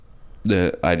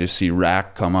I just see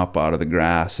rack come up out of the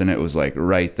grass, and it was like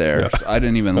right there. So I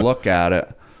didn't even look at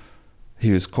it.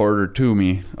 He was quartered to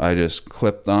me. I just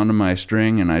clipped onto my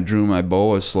string and I drew my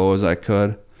bow as slow as I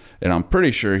could. And I'm pretty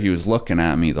sure he was looking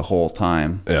at me the whole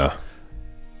time. Yeah.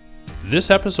 This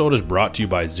episode is brought to you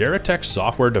by Xeratech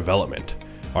Software Development.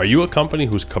 Are you a company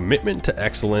whose commitment to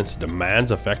excellence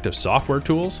demands effective software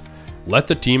tools? Let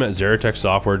the team at Xeratech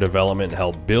Software Development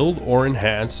help build or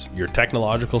enhance your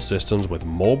technological systems with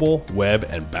mobile, web,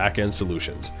 and back-end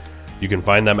solutions. You can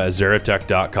find them at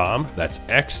Xeratech.com. That's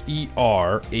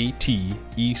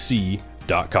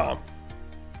XERATEC.com.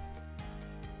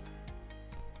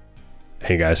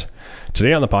 Hey guys,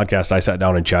 today on the podcast, I sat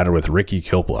down and chatted with Ricky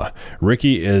Kilpela.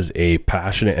 Ricky is a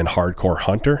passionate and hardcore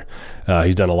hunter.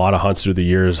 He's done a lot of hunts through the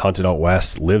years, hunted out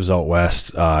west, lives out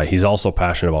west. He's also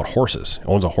passionate about horses.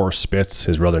 Owns a horse, Spitz.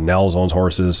 His brother Nels owns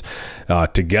horses.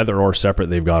 Together or separate,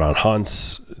 they've gone on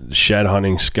hunts, shed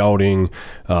hunting, scouting,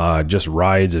 just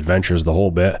rides, adventures, the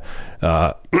whole bit.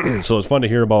 So it's fun to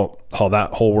hear about how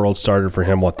that whole world started for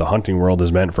him, what the hunting world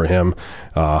has meant for him,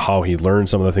 how he learned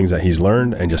some of the things that he's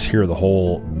learned, and just hear the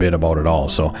whole bit about it all.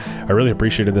 So I really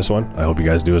appreciated this one. I hope you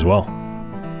guys do as well.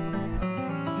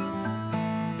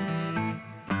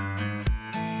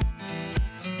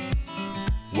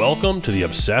 Welcome to the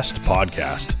Obsessed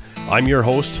Podcast. I'm your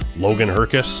host, Logan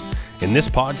Herkus. In this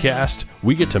podcast,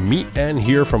 we get to meet and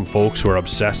hear from folks who are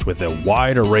obsessed with a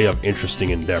wide array of interesting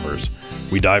endeavors.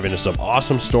 We dive into some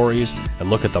awesome stories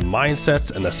and look at the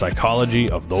mindsets and the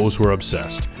psychology of those who are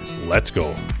obsessed. Let's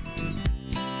go.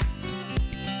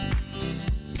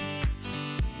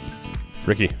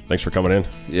 Ricky, thanks for coming in.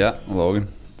 Yeah, Logan,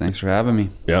 thanks for having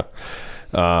me. Yeah.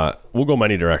 We'll go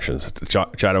many directions,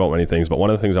 chat about many things, but one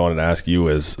of the things I wanted to ask you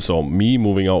is, so me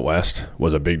moving out west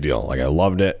was a big deal. Like I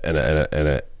loved it, and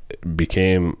it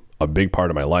became a big part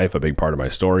of my life, a big part of my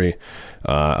story.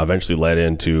 Eventually led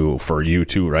into, for you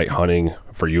too, right? Hunting.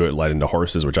 For you, it led into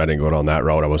horses, which I didn't go down that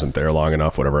route. I wasn't there long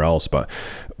enough, whatever else. But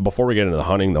before we get into the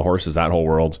hunting, the horses, that whole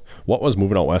world, what was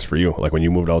moving out west for you? Like when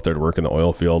you moved out there to work in the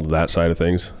oil field, that side of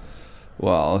things?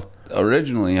 Well,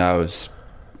 originally I was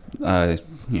going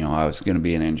to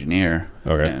be an engineer.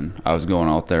 Okay. And I was going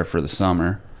out there for the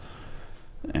summer.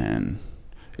 And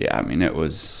yeah, I mean, it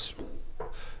was,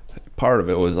 part of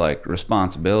it was like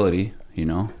responsibility, you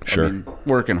know? Sure. I mean,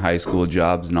 working high school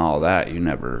jobs and all that,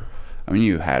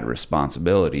 you had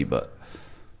responsibility, but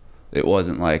it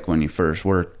wasn't like when you first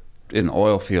worked in the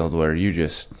oil field where you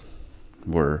just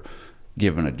were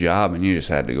given a job and you just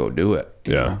had to go do it.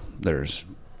 You know? There's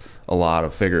a lot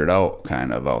of figure it out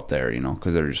kind of out there,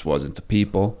 because there just wasn't the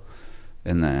people.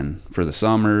 And then for the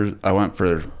summers, I went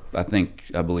for, I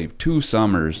believe 2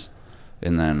 summers,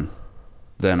 and then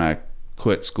I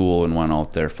quit school and went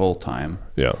out there full time.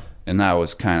 Yeah. And that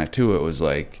was kind of too, it was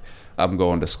like, I'm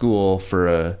going to school for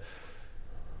a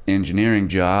engineering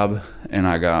job, and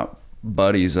I got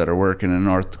buddies that are working in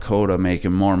North Dakota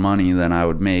making more money than I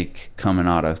would make coming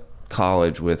out of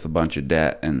college with a bunch of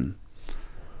debt. And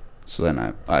so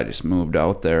then I just moved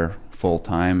out there full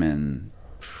time, and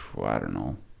I don't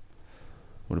know,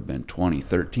 would have been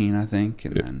 2013, I think.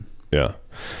 And then yeah.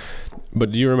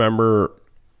 But do you remember,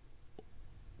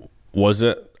 was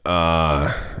it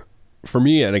for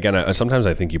me, and again, sometimes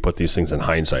I think you put these things in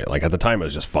hindsight. Like at the time, it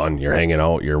was just fun. You're hanging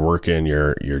out, you're working,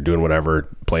 you're doing whatever,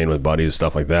 playing with buddies,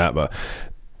 stuff like that. But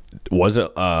was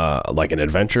it like an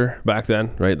adventure back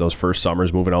then, right? Those first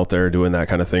summers moving out there, doing that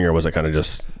kind of thing, or was it kind of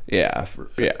just? Yeah,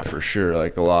 for sure.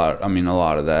 Like a lot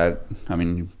of that. I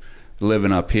mean,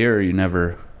 living up here, you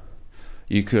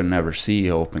could never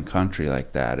see open country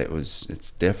like that.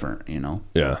 It's different,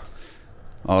 Yeah.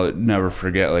 I'll never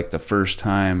forget, like the first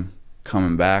time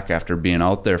coming back after being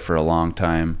out there for a long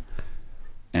time,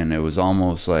 and it was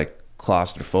almost like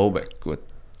claustrophobic with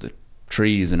the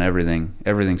trees and everything.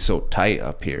 Everything's so tight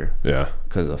up here. Yeah.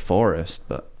 Because of the forest,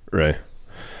 but. Right.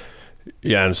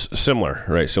 Yeah, and similar,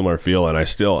 right? Similar feel. And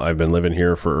I've been living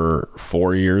here for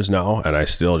 4 years now, and I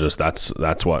still just,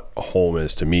 that's what home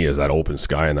is to me, is that open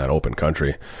sky and that open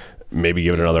country. Maybe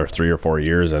give it another 3 or 4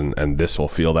 years and this will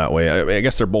feel that way. I mean, I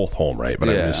guess they're both home, right? But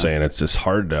yeah. I'm just saying it's just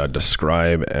hard to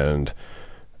describe and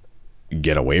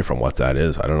get away from what that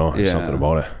is. I don't know. There's something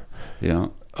about it. Yeah.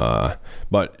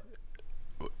 But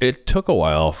it took a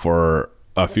while for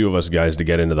a few of us guys to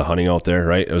get into the hunting out there,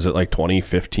 right? Was it like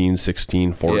 2015,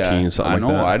 16, 14, something like that?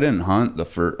 I know. I didn't hunt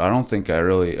I don't think I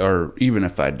really, or even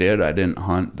if I did, I didn't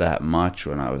hunt that much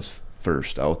when I was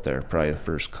first out there, probably the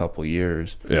first couple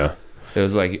years. Yeah. It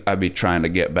was like I'd be trying to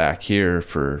get back here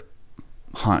for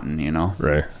hunting,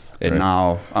 Right. And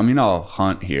now, I'll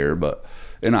hunt here,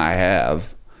 and I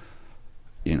have,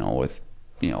 with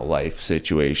life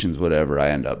situations, whatever, I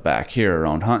end up back here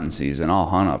around hunting season. I'll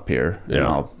hunt up here and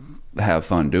I'll have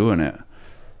fun doing it.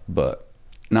 But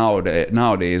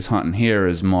nowadays hunting here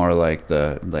is more like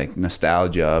the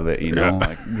nostalgia of it,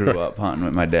 like grew up hunting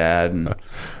with my dad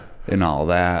and all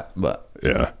that. But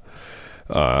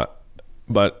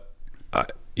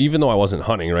even though I wasn't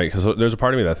hunting, right? Because there's a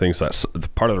part of me that thinks that's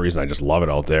part of the reason I just love it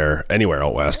out there, anywhere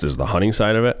out west, is the hunting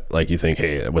side of it. Like you think,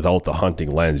 hey, without the hunting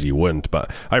lens, you wouldn't.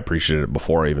 But I appreciated it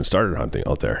before I even started hunting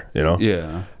out there.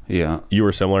 Yeah. You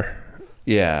were similar.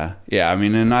 Yeah. I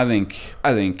mean, and I think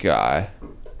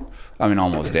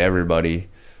almost everybody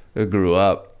that grew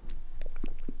up.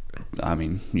 I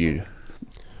mean, you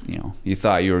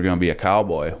thought you were going to be a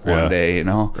cowboy one day,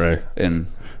 right? And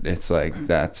it's like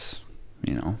that's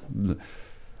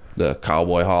the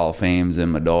Cowboy Hall of Fame's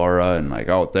in Medora, and like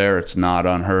out there it's not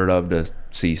unheard of to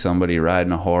see somebody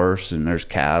riding a horse, and there's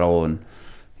cattle, and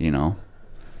but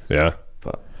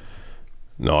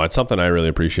no, it's something I really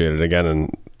appreciated again,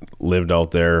 and lived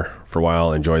out there for a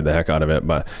while, enjoyed the heck out of it.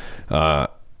 But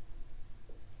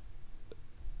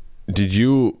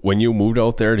when you moved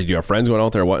out there, did you have friends going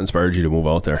out there? What inspired you to move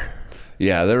out there?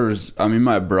 Yeah,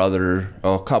 my brother,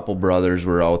 a couple brothers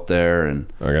were out there,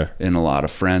 and a lot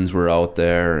of friends were out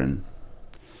there, and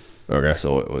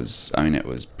so it was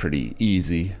pretty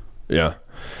easy. Yeah.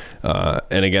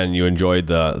 And again, you enjoyed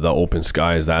the open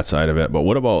skies, that side of it. But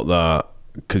what about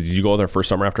because did you go there first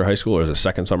summer after high school, or was it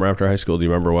second summer after high school? Do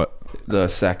you remember what? The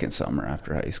second summer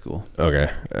after high school.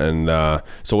 Okay. And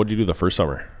so what did you do the first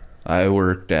summer? I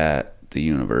worked at the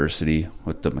university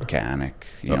with the mechanic,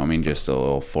 just a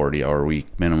little 40-hour week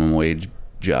minimum wage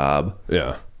job.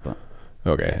 Yeah.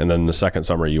 Okay. And then the second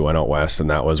summer you went out west, and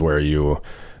that was where you,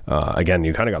 again,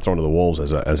 you kind of got thrown to the wolves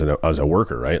as a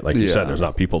worker, right? Like you said, there's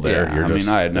not people there.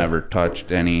 Yeah. I had never touched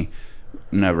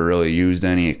never really used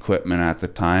any equipment at the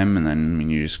time. And then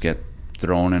you just get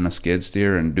thrown in a skid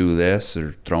steer and do this,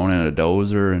 or thrown in a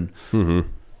dozer and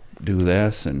do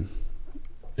this. And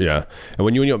yeah. And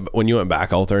when you went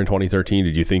back out there in 2013,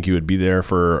 did you think you would be there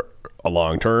for a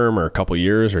long term or a couple of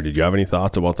years, or did you have any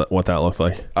thoughts about what that looked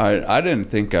like? I didn't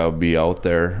think I would be out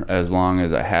there as long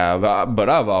as I have, but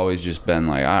I've always just been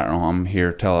like, I don't know, I'm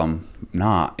here till I'm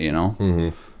not,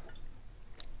 And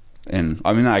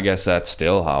I guess that's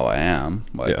still how I am.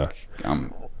 Like,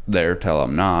 I'm there till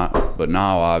I'm not, but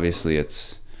now obviously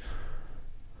it's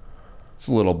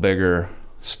a little bigger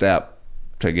step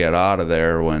to get out of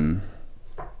there when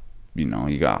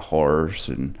you got horse,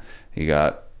 and you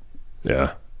got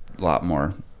a lot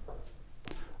more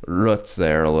roots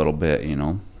there a little bit,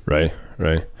 Right.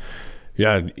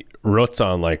 Yeah, roots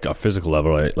on like a physical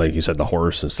level, like you said, the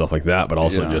horse and stuff like that, but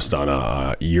also just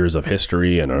on years of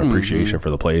history and an appreciation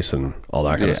for the place and all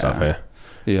that kind of stuff, eh?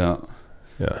 Yeah.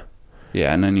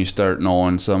 Yeah, and then you start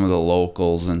knowing some of the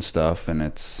locals and stuff, and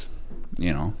it's,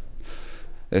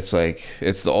 it's like,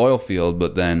 it's the oil field,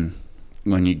 but then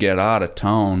when you get out of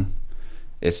town,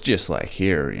 it's just like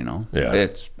here,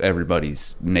 it's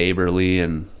everybody's neighborly,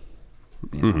 and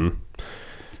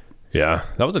yeah,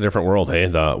 that was a different world. Hey,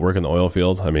 the work in the oil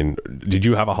field. I mean, did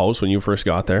you have a house when you first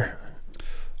got there?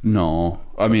 No,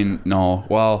 no.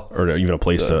 Well, or even a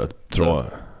place to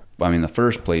throw the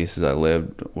first places I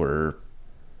lived were,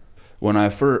 when I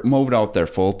first moved out there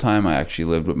full time, I actually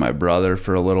lived with my brother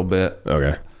for a little bit.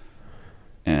 Okay.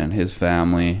 And his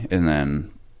family, and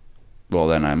then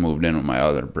I moved in with my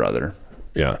other brother.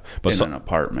 Yeah, but in an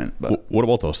apartment. But what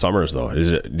about those summers though?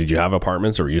 Did you have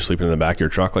apartments, or were you sleeping in the back of your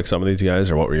truck like some of these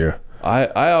guys, or what were you?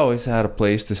 I always had a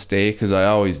place to stay because I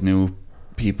always knew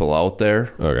people out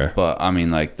there. Okay. But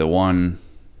like the one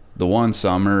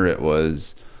summer,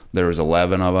 there was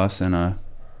 11 of us in a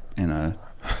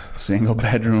single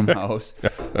bedroom house.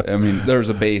 There was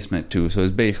a basement too, so it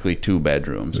was basically 2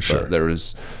 bedrooms. Sure. But there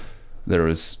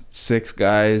was 6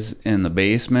 guys in the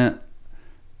basement,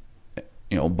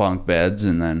 bunk beds,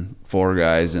 and then 4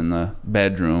 guys in the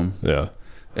bedroom. Yeah.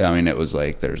 It was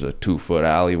like there's a 2-foot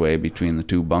alleyway between the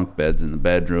 2 bunk beds in the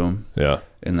bedroom. Yeah.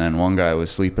 And then one guy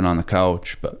was sleeping on the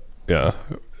couch, but yeah.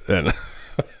 And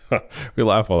we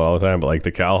laugh about it all the time, but like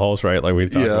the cow house, right? Like we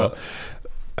talked about.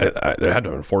 There had to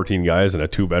have been 14 guys in a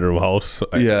 2-bedroom house.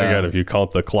 Again, if you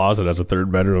count the closet as a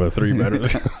 3rd bedroom and 3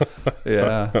 bedrooms.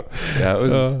 Yeah, it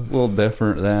was a little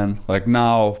different then. Like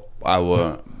now, I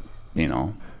wouldn't,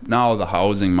 now the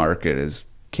housing market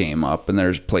came up, and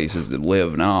there's places to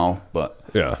live now, but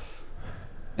yeah.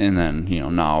 And then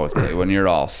now when you're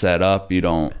all set up, you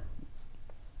don't,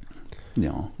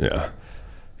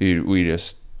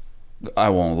 I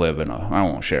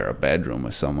won't share a bedroom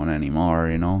with someone anymore.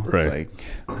 Right. It's like,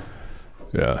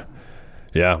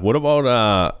 yeah. What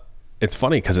about it's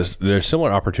funny because there's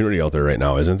similar opportunity out there right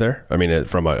now, isn't there? I mean,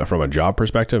 from a job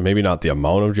perspective, maybe not the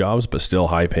amount of jobs, but still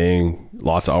high paying,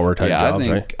 lots of hour type jobs, I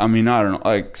think, right? I mean, I don't know.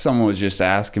 Like, someone was just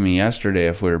asking me yesterday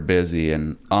if we were busy,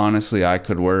 and honestly, I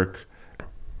could work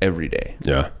every day.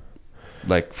 Yeah.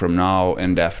 Like, from now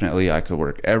indefinitely, I could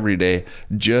work every day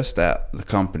just at the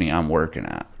company I'm working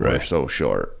at. Right. We're so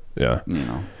short. Yeah. You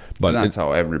know. But that's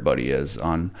how everybody is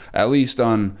at least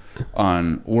on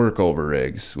workover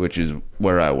rigs, which is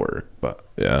where I work. But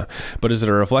yeah. But is it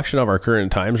a reflection of our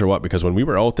current times or what? Because when we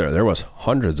were out there was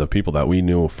hundreds of people that we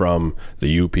knew from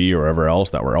the UP or wherever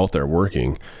else that were out there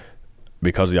working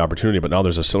because of the opportunity. But now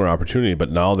there's a similar opportunity,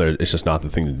 but now it's just not the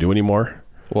thing to do anymore.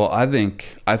 Well, I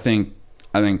think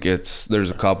there's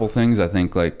a couple things. I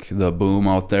think like the boom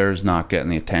out there is not getting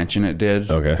the attention it did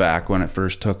back when it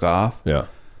first took off. Yeah.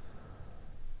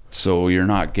 So you're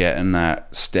not getting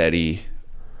that steady,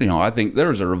 I think there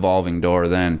was a revolving door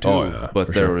then too,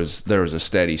 but there was a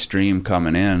steady stream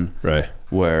coming in, right?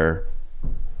 Where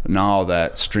now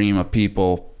that stream of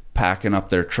people packing up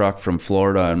their truck from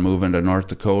Florida and moving to North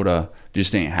Dakota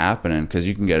just ain't happening because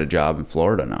you can get a job in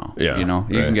Florida now. Yeah, you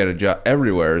can get a job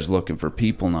everywhere is looking for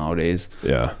people nowadays.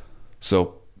 Yeah.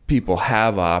 So people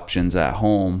have options at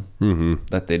home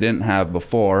that they didn't have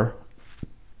before.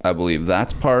 I believe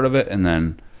that's part of it, and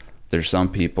then there's some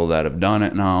people that have done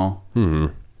it now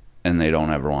and they don't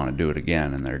ever want to do it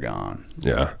again and they're gone.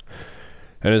 Yeah.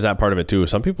 And is that part of it too?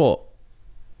 Some people,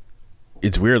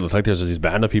 it's weird. It's like there's these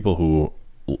band of people who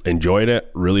enjoyed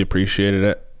it, really appreciated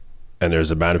it. And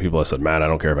there's a band of people that said, man, I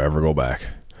don't care if I ever go back.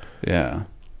 Yeah.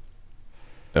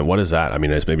 And what is that? I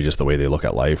mean, it's maybe just the way they look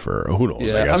at life or who knows,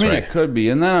 yeah, I guess, right? It could be.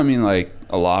 And then, like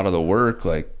a lot of the work,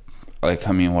 like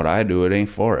what I do, it ain't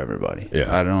for everybody.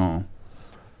 Yeah. I don't.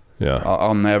 Yeah.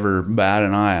 I'll never bat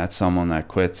an eye at someone that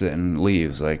quits it and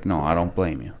leaves. Like, no, I don't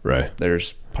blame you. Right.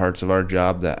 There's parts of our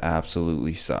job that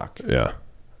absolutely suck. Yeah.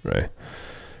 Right.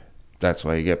 That's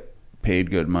why you get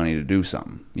paid good money to do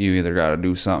something. You either got to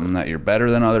do something that you're better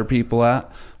than other people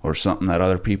at or something that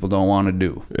other people don't want to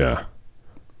do. Yeah.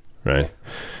 Right.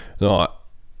 No,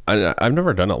 I've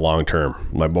never done it long term.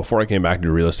 Like before I came back to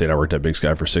do real estate, I worked at Big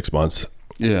Sky for 6 months.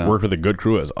 Yeah. Worked with a good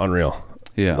crew. It was unreal.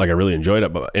 Yeah. Like I really enjoyed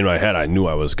it, but in my head, I knew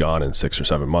I was gone in 6 or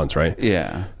 7 months, right?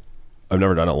 Yeah. I've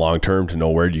never done it long term to know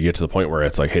where you get to the point where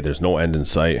it's like, hey, there's no end in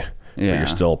sight, but you're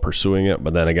still pursuing it.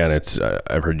 But then again, it's,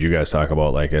 I've heard you guys talk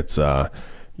about like it's,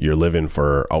 you're living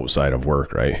for outside of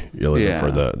work, right? You're living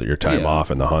for your time off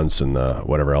and the hunts and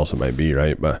whatever else it might be,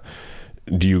 right? But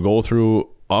do you go through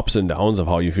ups and downs of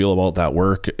how you feel about that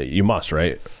work? You must,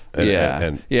 right?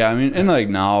 And I mean, and like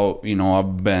now,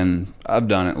 I've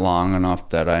done it long enough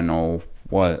that I know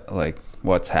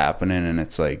what's happening, and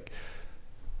it's like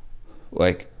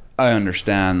I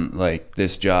understand like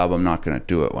this job, I'm not going to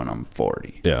do it when I'm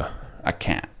 40. Yeah. I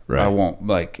can't. Right. I won't,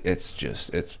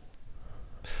 it's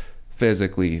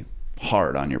physically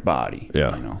hard on your body.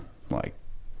 Yeah. Like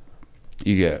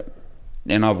you get,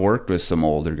 and I've worked with some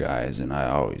older guys and I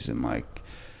always am like,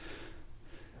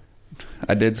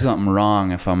 I did something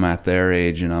wrong if I'm at their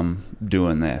age and I'm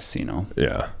doing this,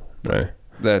 Yeah. Right.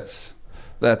 That's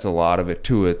a lot of it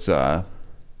too. It's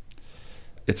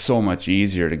so much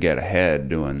easier to get ahead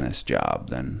doing this job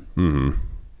than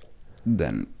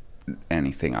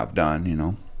anything I've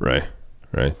done, Right.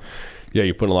 Right. Yeah,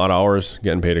 you put in a lot of hours,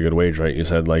 getting paid a good wage, right? You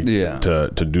said to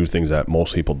do things that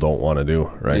most people don't want to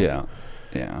do, right? Yeah.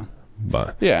 Yeah.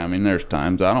 But yeah, I mean, there's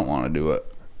times I don't want to do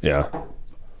it. Yeah.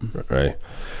 Right.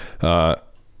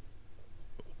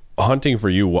 Hunting for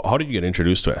you, how did you get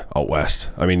introduced to it out west?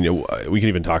 I mean, we can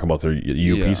even talk about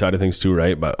the UP side of things too,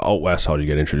 right? But out west, how did you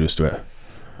get introduced to it?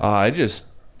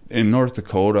 In North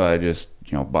Dakota, I just,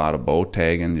 bought a bow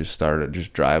tag and just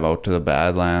drive out to the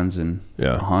Badlands and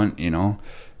hunt,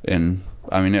 And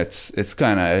I mean, it's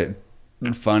kind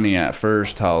of funny at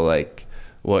first how like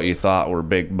what you thought were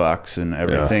big bucks and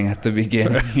everything at the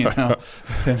beginning,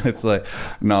 and it's like,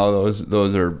 no,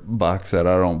 those are bucks that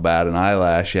I don't bat an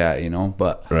eyelash at,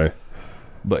 but right.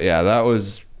 But yeah, that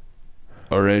was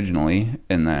originally,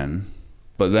 and then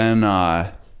and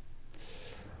I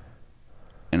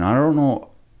don't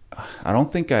know, I don't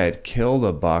think I had killed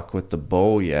a buck with the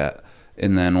bow yet,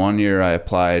 and then one year I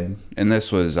applied, and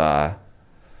this was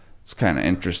it's kind of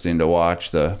interesting to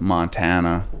watch the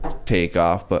Montana take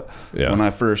off. But when I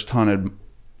first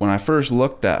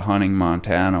looked at hunting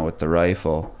Montana with the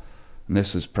rifle, and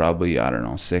this was probably,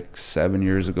 6-7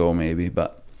 years ago maybe,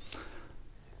 but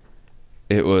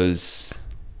it was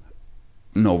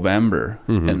November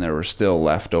and there were still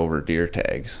leftover deer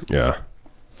tags. Yeah.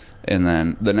 And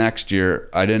then the next year,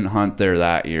 I didn't hunt there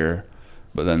that year,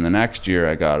 but then the next year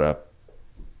I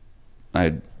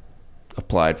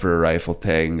applied for a rifle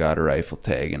tag and got a rifle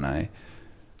tag, and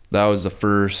that was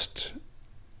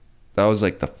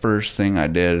like the first thing I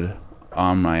did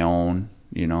on my own,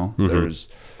 you know. Mm-hmm. There's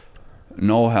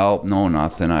no help, no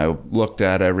nothing. I looked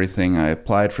at everything. I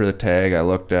applied for the tag. I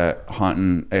looked at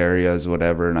hunting areas,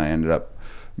 whatever, and I ended up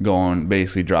going,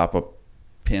 basically drop a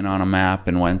pin on a map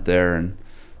and went there and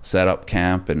set up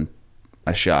camp, and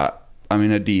I shot,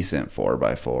 a decent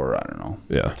 4x4, I don't know.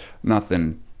 Yeah.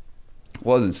 Nothing,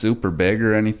 wasn't super big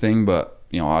or anything, but,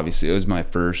 you know, obviously it was my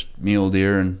first mule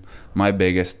deer and my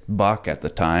biggest buck at the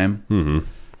time. Mm-hmm.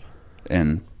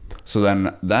 And so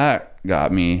then that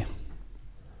got me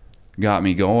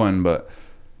going, but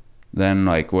then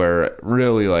like where it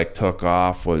really like took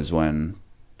off was when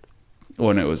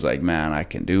it was like, man, I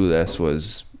can do this,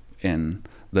 was in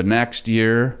the next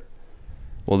year.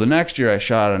 Well, the next year I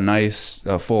shot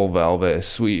a full velvet,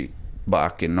 sweet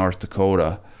buck in North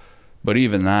Dakota. But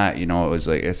even that, you know, it was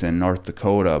like, it's in North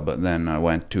Dakota. But then I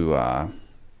went to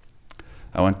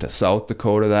South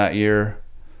Dakota that year.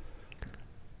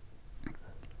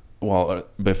 Well,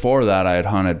 before that, I had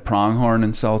hunted pronghorn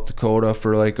in South Dakota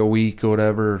for like a week or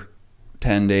whatever,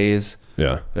 10 days.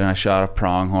 Yeah. And I shot a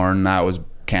pronghorn. That was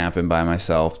camping by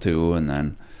myself too. And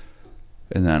then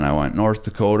I went North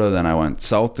Dakota. Then I went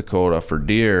South Dakota for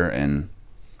deer, and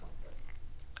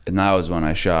that was when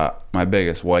I shot my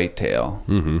biggest whitetail.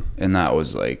 Mm-hmm. And that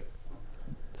was like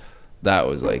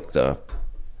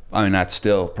that's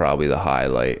still probably the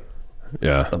highlight.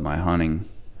 Yeah. Of my hunting.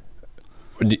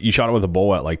 You shot it with a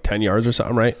bow at like 10 yards or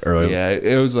something, right? Or yeah,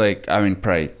 it was like,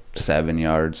 probably 7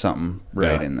 yards, something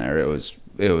right in there. It was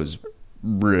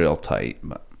real tight.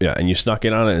 But yeah, and you snuck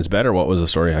in on it. It's better. What was the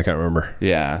story? I can't remember.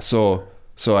 Yeah, so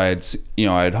I'd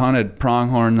hunted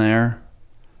pronghorn there,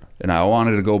 and I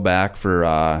wanted to go back for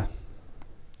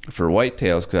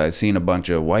whitetails because I'd seen a bunch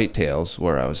of whitetails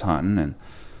where I was hunting, and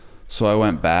so I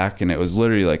went back, and it was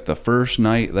literally like the first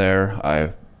night there.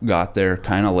 I got there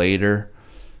kind of later.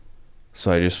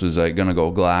 So I just was like gonna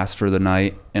go glass for the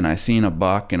night, and I seen a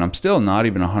buck, and I'm still not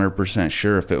even 100%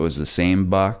 sure if it was the same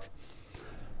buck.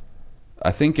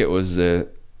 I think it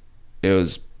looked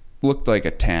like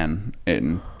a 10,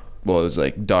 and well, it was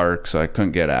like dark, so I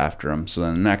couldn't get after him. So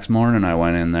then the next morning I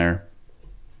went in there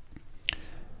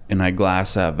and I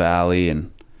glassed that valley,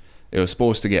 and it was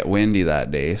supposed to get windy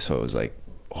that day, so it was like,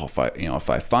 oh, if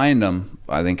I find him,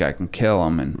 I think I can kill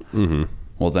him. And mm-hmm.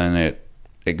 Well, then it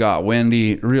got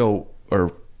windy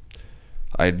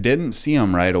I didn't see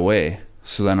him right away.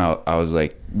 So then I was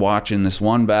like watching this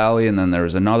one valley, and then there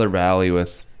was another valley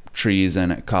with trees in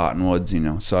it, cottonwoods, you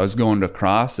know. So I was going to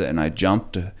cross it, and I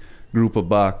jumped a group of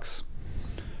bucks,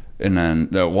 and then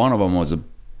one of them was a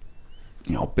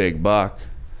big buck,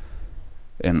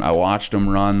 and I watched him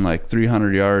run like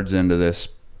 300 yards into this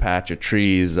patch of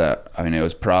trees that, it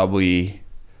was probably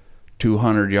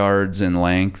 200 yards in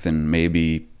length and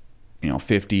maybe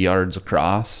 50 yards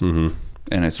across. Mm-hmm.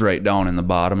 And it's right down in the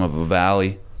bottom of a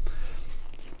valley.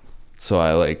 So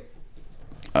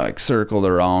I circled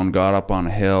around, got up on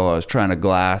a hill. I was trying to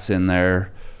glass in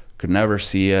there, could never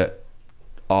see it.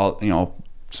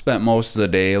 Spent most of the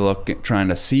day trying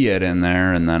to see it in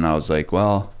there. And then I was like,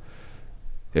 well,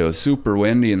 it was super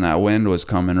windy, and that wind was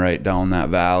coming right down that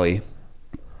valley.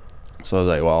 So I was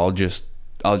like, well,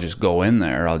 I'll just go in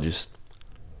there. I'll just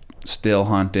still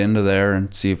hunt into there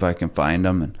and see if I can find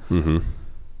them. And mm-hmm.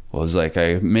 Well, it was like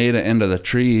I made it into the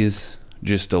trees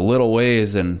just a little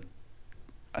ways, and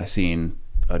I seen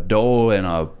a doe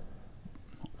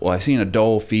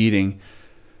feeding,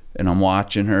 and I'm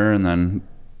watching her, and then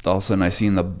all of a sudden I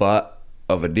seen the butt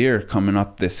of a deer coming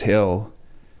up this hill,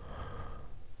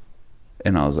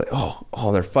 and I was like,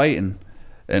 oh, they're fighting.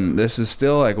 And this is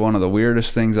still like one of the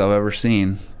weirdest things I've ever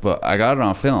seen, but I got it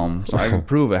on film, so I can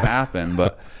prove it happened.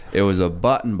 But it was a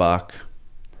button buck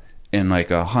in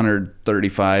like a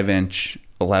 135-inch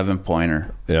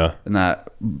 11-pointer. Yeah. And that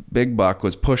big buck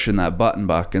was pushing that button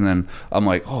buck, and then I'm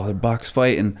like, oh, the buck's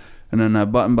fighting, and then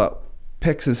that button buck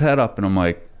picks his head up, and I'm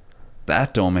like,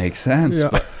 that don't make sense.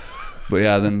 Yeah. But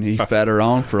yeah, then he fed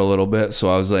around for a little bit, so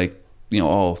I was like,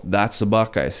 oh, that's the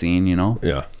buck I seen,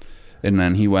 Yeah. And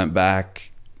then he went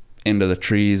back into the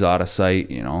trees out of sight,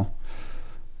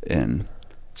 and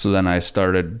so then I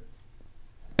started,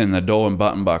 and the doe and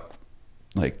button buck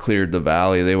like cleared the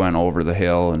valley. They went over the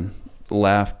hill and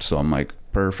left, so I'm like,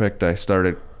 perfect. I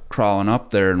started crawling up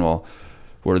there, and well,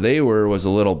 where they were was a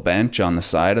little bench on the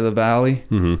side of the valley.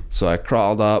 Mm-hmm. So I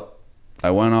crawled up,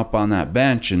 I went up on that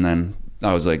bench, and then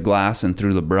I was like glassing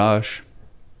through the brush.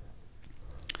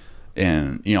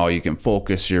 And you can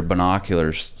focus your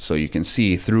binoculars so you can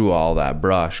see through all that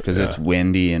brush, because it's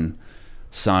windy and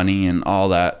sunny and all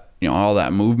that all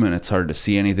that movement, it's hard to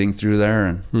see anything through there.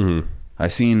 And I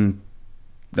seen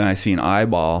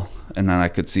eyeball, and then I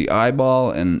could see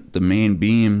eyeball and the main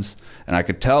beams, and I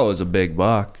could tell it was a big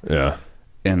buck. Yeah.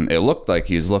 And it looked like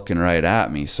he was looking right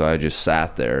at me, so I just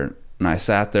sat there. And I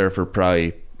sat there for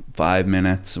probably 5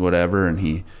 minutes, whatever, and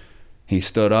he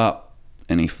stood up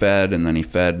and he fed, and then he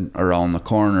fed around the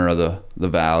corner of the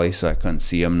valley, so I couldn't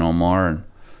see him no more. And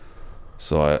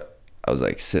so I was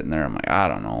like sitting there, I'm like, I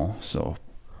don't know. So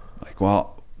like,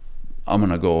 well, I'm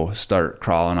gonna go start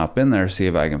crawling up in there, see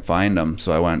if I can find him.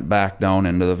 So I went back down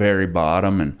into the very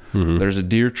bottom, and there's a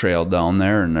deer trail down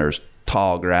there, and there's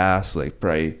tall grass, like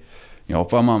probably,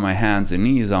 if I'm on my hands and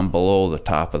knees, I'm below the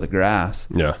top of the grass.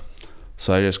 Yeah.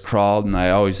 So I just crawled, and I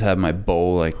always had my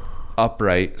bow like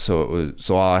upright, so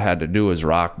all I had to do was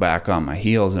rock back on my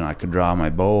heels, and I could draw my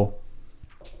bow.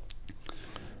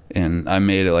 And I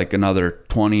made it like another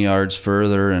 20 yards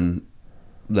further, and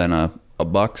then a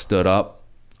buck stood up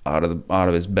out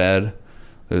of his bed.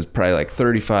 It was probably like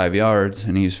 35 yards,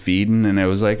 and he was feeding, and it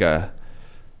was like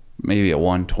maybe a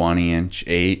 120-inch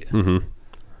 8.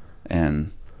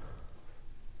 And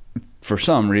for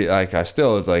some reason, like I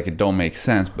still was like, it don't make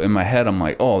sense, but in my head I'm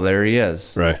like, oh, there he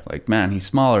is. Right. Like, man, he's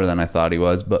smaller than I thought he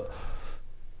was, but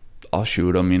I'll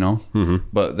shoot him,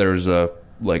 But there's a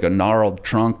gnarled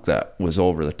trunk that was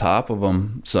over the top of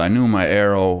him, so I knew my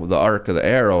arrow, the arc of the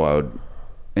arrow,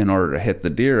 in order to hit the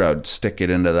deer, I would stick it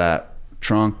into that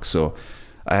trunk. So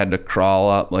I had to crawl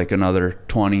up like another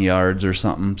 20 yards or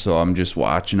something. So I'm just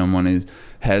watching him. When his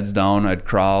head's down, I'd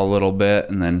crawl a little bit,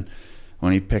 and then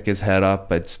when he'd pick his head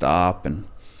up, I'd stop. And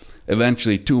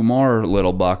eventually 2 more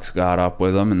little bucks got up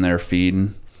with him, and they're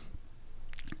feeding.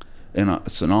 And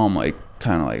so now I'm like,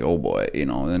 kind of like, oh boy, and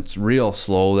it's real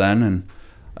slow then. And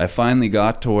I finally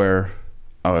got to where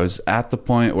I was at the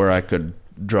point where I could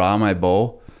draw my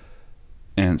bow.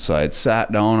 And so I'd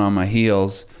sat down on my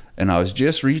heels, and I was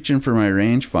just reaching for my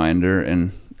rangefinder,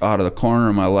 and out of the corner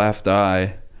of my left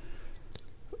eye,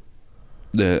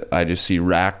 I just see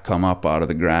rack come up out of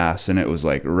the grass, and it was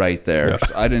like right there. Yeah.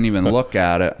 So I didn't even look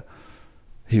at it.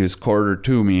 He was quarter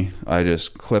to me. I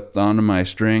just clipped onto my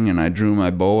string, and I drew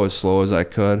my bow as slow as I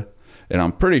could. And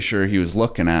I'm pretty sure he was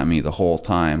looking at me the whole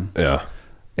time. Yeah.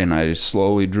 And I just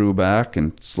slowly drew back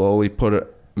and slowly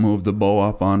moved the bow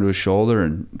up onto his shoulder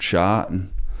and shot.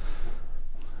 And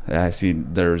I see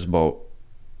there's about,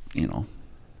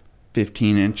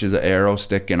 15 inches of arrow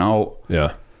sticking out.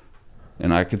 Yeah.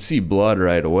 And I could see blood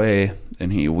right away.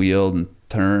 And he wheeled and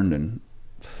turned, and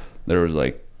there was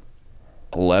like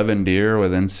 11 deer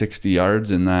within 60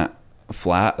 yards in that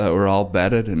flat that were all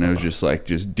bedded. And it was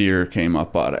just deer came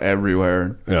up out of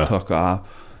everywhere and took off.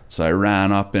 So I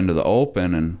ran up into the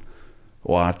open and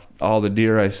watched all the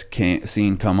deer I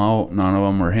seen come out. None of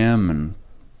them were him. And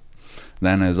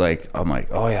then I'm like,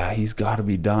 oh yeah, he's got to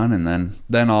be done. And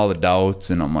then all the doubts,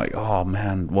 and I'm like, oh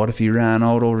man, what if he ran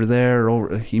out over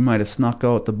there? He might have snuck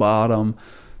out the bottom.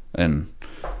 And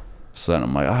so then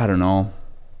I'm like, I don't know.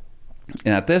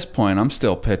 And at this point, I'm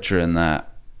still picturing that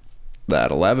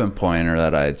 11 pointer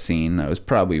that I had seen. That was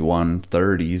probably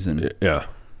 130s. And yeah.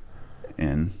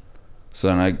 And so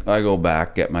then I go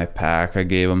back, get my pack. I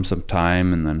gave him some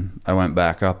time, and then I went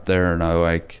back up there, and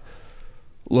I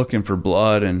looking for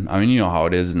blood. And I mean, you know how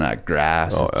it is in that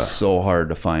grass. It's so hard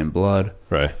to find blood,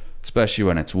 right? Especially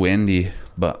when it's windy.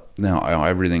 But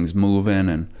everything's moving,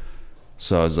 and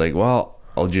so I was like, well,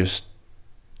 I'll just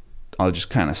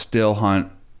kind of still hunt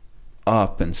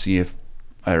up and see if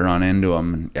I run into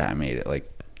him. And I made it like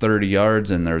 30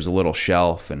 yards, and there's a little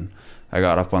shelf, and I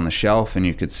got up on the shelf, and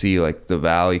you could see like the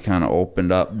valley kind of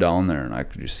opened up down there, and I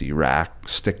could just see rack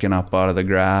sticking up out of the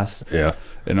grass. Yeah.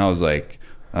 And I was like,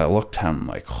 I looked at him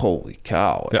like, holy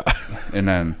cow. Yeah. And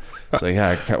then so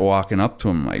I kept walking up to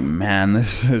him like, man,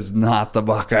 this is not the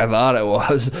buck I thought it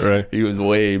was. Right. He was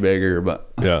way bigger, but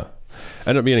yeah.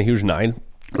 Ended up being a huge 9,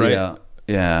 right?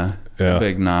 Yeah.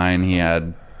 Big 9. He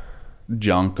had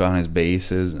junk on his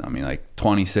bases. I mean, like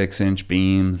 26-inch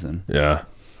beams. And yeah,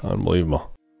 unbelievable.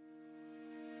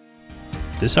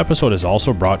 This episode is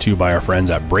also brought to you by our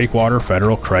friends at Breakwater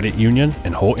Federal Credit Union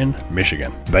in Houghton,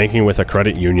 Michigan. Banking with a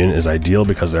credit union is ideal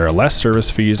because there are less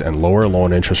service fees and lower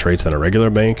loan interest rates than a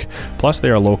regular bank. Plus, they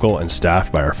are local and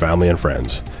staffed by our family and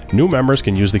friends. New members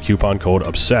can use the coupon code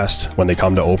OBSESSED when they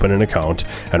come to open an account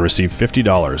and receive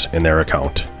 $50 in their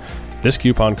account. This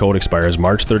coupon code expires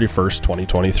March 31st,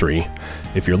 2023.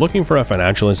 If you're looking for a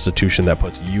financial institution that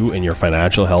puts you and your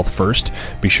financial health first,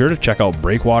 be sure to check out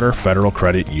Breakwater Federal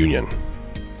Credit Union.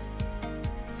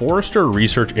 Forrester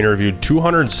Research interviewed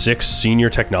 206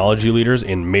 senior technology leaders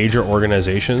in major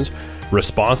organizations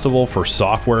responsible for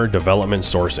software development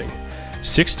sourcing.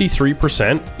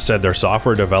 63% said their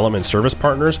software development service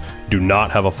partners do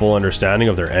not have a full understanding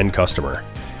of their end customer.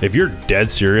 If you're dead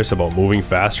serious about moving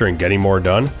faster and getting more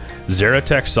done,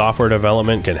 Xeratech Software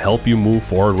Development can help you move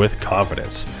forward with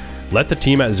confidence. Let the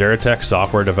team at Xeratech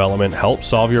Software Development help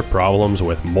solve your problems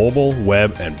with mobile,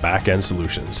 web, and back-end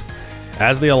solutions.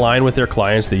 As they align with their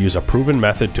clients, they use a proven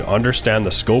method to understand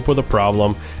the scope of the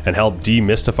problem and help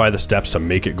demystify the steps to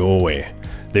make it go away.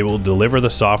 They will deliver the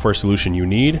software solution you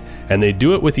need, and they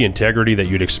do it with the integrity that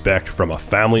you'd expect from a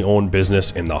family-owned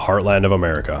business in the heartland of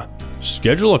America.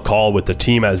 Schedule a call with the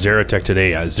team at Xeratech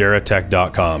today at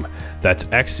xeratech.com. That's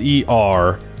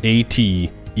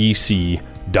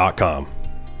XERATEC.com.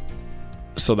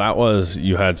 So that was,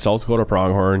 you had South Dakota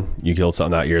pronghorn, you killed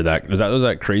something that year. Was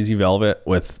that crazy velvet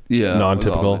with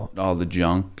non-typical? All the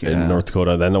junk in North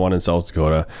Dakota, then the one in South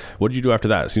Dakota. What did you do after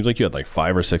that? It seems like you had like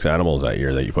 5 or 6 animals that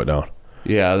year that you put down.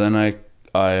 Yeah, then I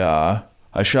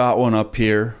shot one up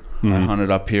here. I hunted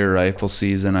up here rifle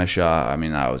season.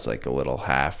 That was like a little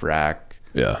half rack.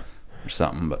 Yeah. Or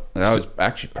something, but that was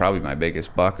actually probably my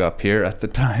biggest buck up here at the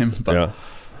time. But, yeah.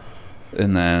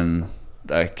 And then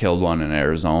I killed one in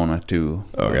Arizona too.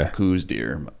 Okay. Coos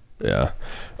deer. But. Yeah.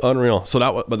 Unreal. So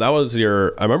that was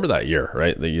your, I remember that year,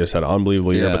 right? That you just had an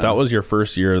unbelievable year, but that was your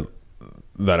first year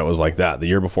that it was like that. The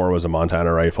year before was a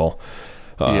Montana rifle.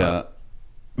 Yeah.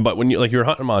 But when you were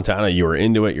hunting Montana, you were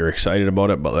into it, you're excited about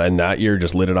it, but then that year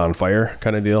just lit it on fire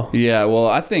kind of deal? Yeah, well,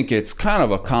 I think it's kind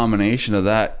of a combination of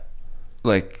that.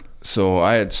 Like, so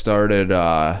I had started,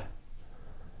 I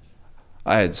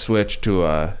had switched to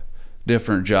a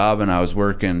different job and I was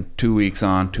working 2 weeks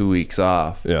on, 2 weeks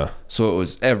off. Yeah. So it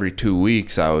was every 2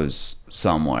 weeks I was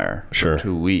somewhere for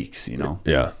 2 weeks,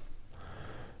 Yeah.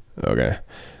 Okay.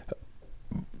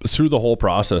 Through the whole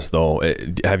process though,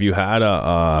 have you had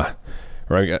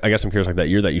I guess I'm curious, like that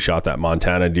year that you shot that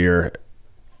Montana deer,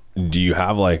 do you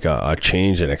have like a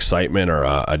change in excitement or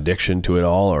addiction to it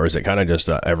all, or is it kind of just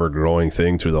an ever growing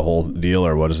thing through the whole deal,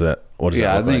 or what is that?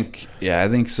 I think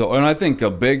so. And I think a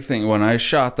big thing when I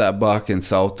shot that buck in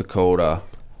South Dakota,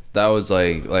 that was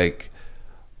like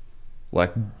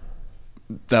that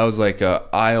was like a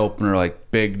eye opener.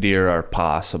 Like big deer are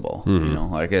possible,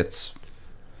 like it's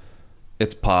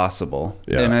possible.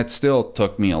 Yeah. And it still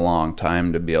took me a long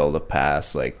time to be able to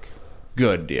pass like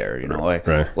good deer, like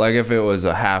if it was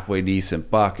a halfway decent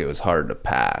buck, it was hard to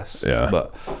pass. Yeah.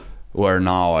 But where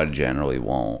now I generally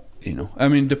won't,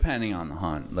 depending on the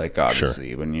hunt, like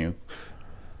obviously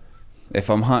if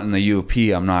I'm hunting the UP,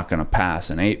 I'm not going to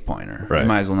pass an 8-pointer. Right. You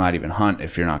might as well not even hunt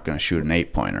if you're not going to shoot an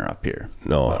 8-pointer up here.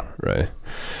 No. Right.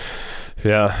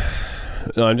 Yeah.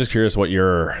 No, I'm just curious what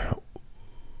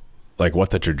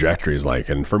the trajectory is like.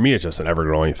 And for me, it's just an ever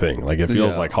growing thing. Like it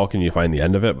feels like, how can you find the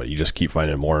end of it? But you just keep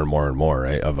finding more and more and more,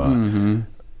 right? Of a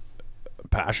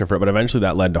passion for it. But eventually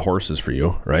that led to horses for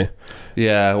you, right?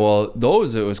 Yeah. Well,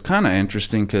 it was kind of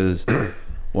interesting because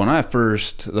when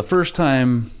the first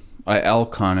time I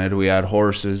elk hunted, we had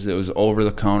horses. It was over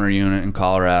the counter unit in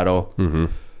Colorado.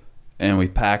 And we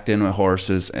packed in with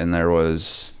horses, and there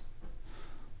wasn't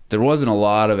a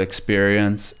lot of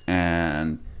experience,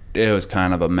 and it was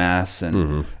kind of a mess.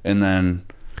 And then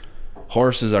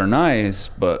horses are nice,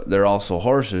 but they're also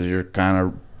horses.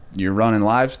 You're running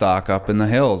livestock up in the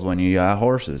hills when you got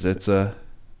horses. It's a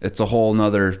whole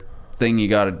nother thing you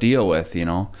got to deal with,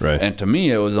 Right. And to me,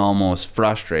 it was almost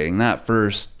frustrating. That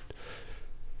first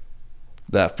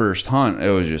hunt,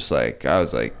 it was just like, I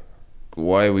was like,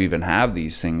 why do we even have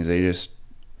these things? They just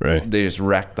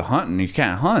wreck the hunt, and you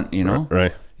can't hunt,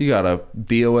 Right. You got to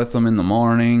deal with them in the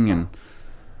morning.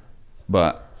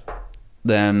 But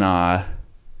then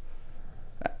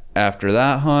after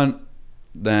that hunt,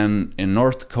 then in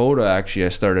North Dakota, actually, I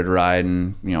started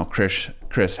riding, Chris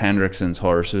Hendrickson's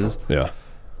horses. Yeah.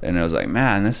 And it was like,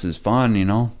 man, this is fun,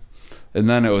 And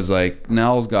then it was like,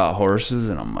 Nell's got horses,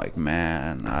 and I'm like,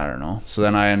 man, I don't know. So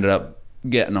then I ended up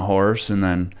getting a horse, and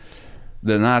then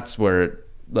that's where it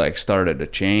like started to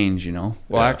change, Well,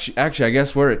 yeah. Actually, I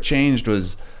guess where it changed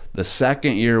was the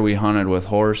second year we hunted with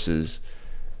horses.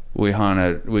 We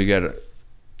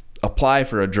apply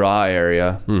for a draw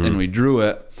area, and we drew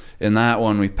it. In that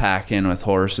one, we pack in with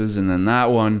horses, and then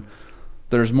that one,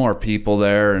 there's more people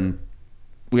there, and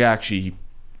we actually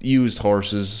used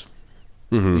horses,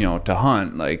 to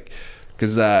hunt, like,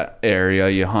 because that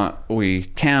area we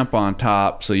camp on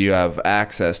top, so you have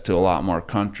access to a lot more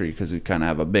country because we kind of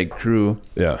have a big crew.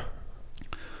 Yeah.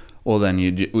 Well, then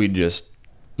we just,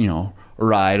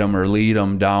 ride them or lead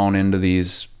them down into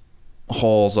these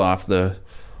holes off the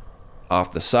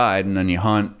side, and then you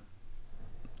hunt,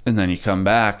 and then you come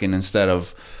back, and instead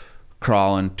of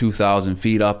crawling 2,000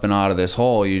 feet up and out of this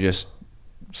hole, you just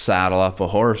saddle up a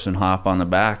horse and hop on the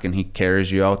back, and he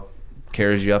carries you up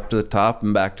to the top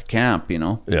and back to camp,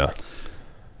 Yeah.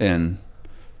 And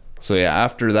so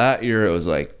after that year, it was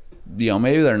like,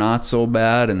 maybe they're not so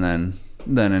bad. And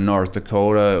then in North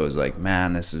Dakota, it was like,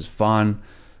 man, this is fun.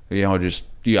 Just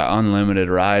you got unlimited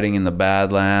riding in the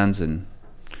Badlands. And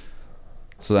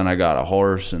so then I got a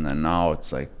horse, and then now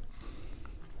it's like,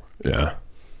 yeah,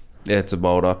 it's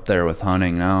about up there with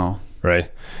hunting now.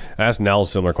 Right. I asked Nell a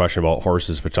similar question about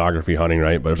horses, photography, hunting,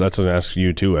 right? But if that's what I ask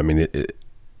you too, I mean,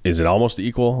 is it almost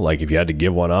equal? Like if you had to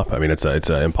give one up? I mean, it's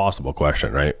an impossible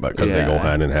question, right? But because they go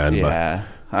hand in hand. Yeah.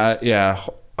 I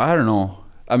don't know.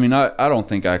 I mean, I don't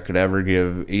think I could ever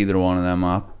give either one of them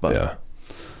up. But yeah,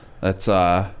 that's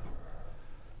what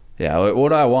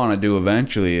I want to do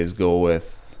eventually is go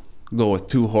with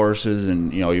 2 horses,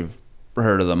 and you've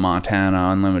heard of the Montana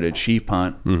unlimited sheep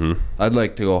hunt. Mm-hmm. I'd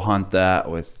like to go hunt that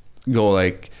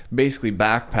like basically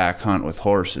backpack hunt with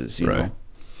horses, you know,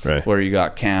 right? Where you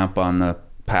got camp on the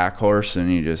pack horse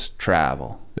and you just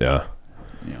travel. Yeah.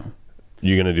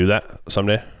 You gonna do that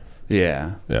someday?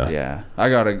 Yeah. I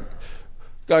gotta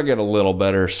get a little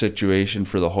better situation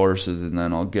for the horses, and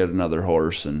then I'll get another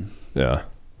horse. And yeah,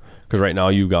 because right now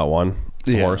you got one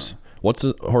horse. What's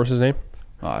the horse's name?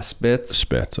 Spitz.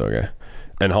 Spitz. Okay.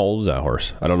 And how old is that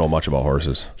horse? I don't know much about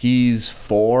horses. He's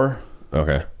 4.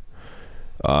 Okay.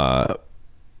 But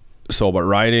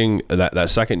riding that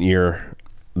second year,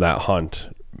 that hunt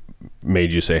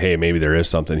made you say, hey, maybe there is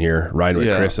something here. Riding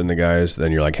with Chris and the guys,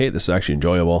 then you're like, hey, this is actually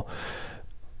enjoyable.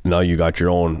 Now you got your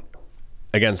own,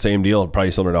 again, same deal, probably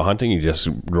similar to hunting. You just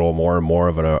grow more and more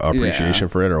of an appreciation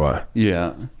for it, or what?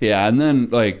 Yeah. And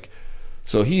then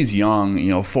so he's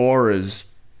young, 4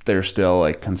 they're still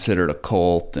like considered a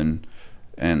colt. And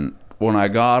when I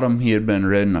got him, he had been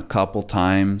ridden a couple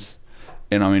times.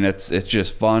 And I mean, it's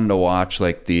just fun to watch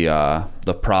like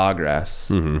the progress,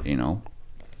 mm-hmm.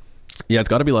 Yeah, it's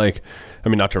got to be like, I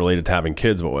mean, not to relate it to having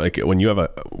kids, but like when you have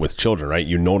with children, right?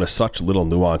 You notice such little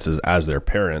nuances as their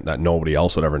parent that nobody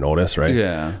else would ever notice, right?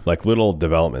 Yeah. Like little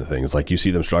development things, like you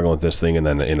see them struggling with this thing, and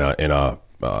then in a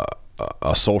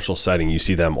social setting, you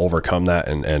see them overcome that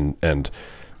and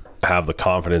have the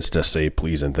confidence to say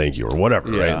please and thank you or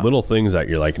whatever, right? Little things that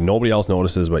you're like nobody else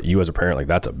notices, but you as a parent, like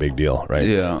that's a big deal, right?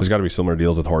 Yeah. There's got to be similar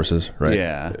deals with horses, right?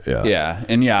 Yeah.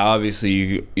 And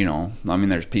obviously I mean,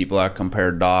 there's people that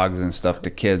compare dogs and stuff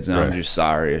to kids, and I'm just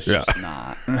sorry, it's just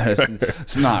not.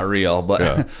 It's not real,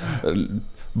 but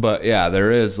but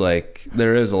there is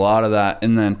a lot of that.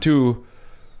 And then too,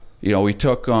 we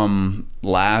took them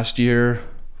last year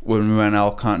when we went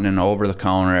elk hunting in the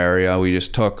over-the-counter area. We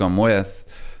just took them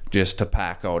just to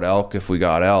pack out elk if we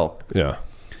got elk. Yeah.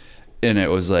 And it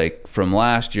was like from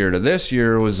last year to this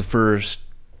year was the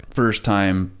first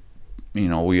time,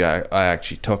 I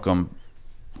actually took them,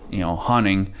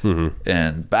 hunting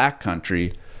and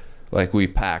backcountry. Like we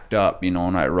packed up,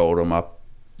 and I rode them up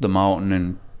the mountain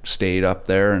and stayed up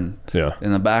there and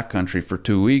in the backcountry for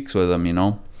 2 weeks with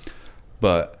them,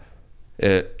 But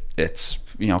it's,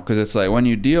 because it's like when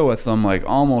you deal with them like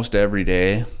almost every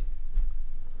day.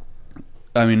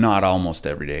 I mean, not almost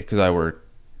every day, because I work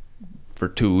for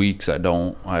 2 weeks. I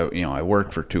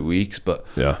work for 2 weeks, but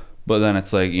then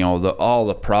it's like, all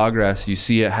the progress, you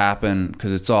see it happen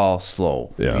because it's all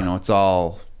slow. It's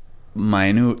all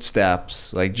minute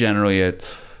steps. Like generally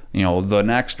the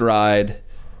next ride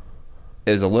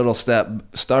is a little step,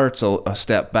 starts a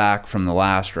step back from the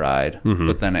last ride,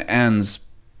 but then it ends,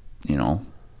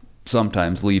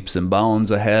 sometimes leaps and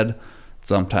bounds ahead,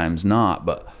 sometimes not,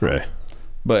 but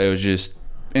it was just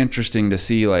interesting to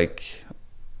see like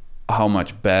how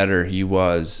much better he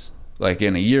was like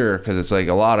in a year, because it's like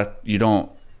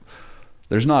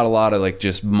there's not a lot of like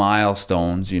just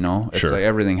milestones, it's like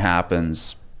everything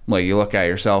happens, like you look at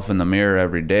yourself in the mirror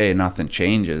every day, nothing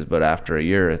changes, but after a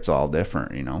year it's all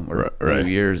different, or 2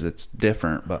 years it's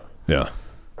different. But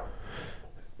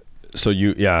so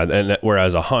and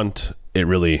whereas a hunt, it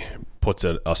really puts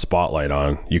a spotlight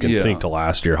on. You can think to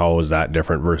last year, how was that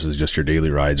different versus just your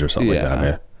daily rides or something like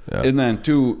that. And then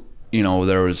too,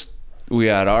 we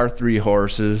had our 3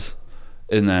 horses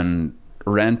and then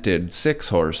rented 6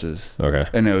 horses. Okay.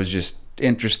 And it was just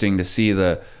interesting to see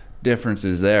the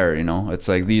differences there. It's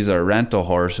like these are rental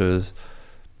horses,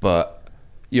 but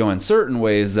in certain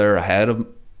ways they're ahead of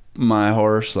my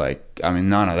horse. Like, I mean,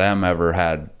 none of them ever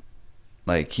had,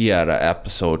 like, he had an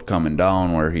episode coming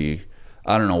down where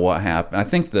I don't know what happened. I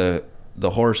think the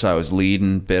horse I was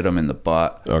leading bit him in the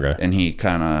butt. Okay. And he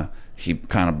kind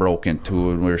of broke into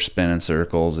it, and we were spinning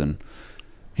circles, and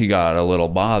he got a little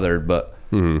bothered. But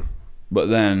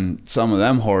then some of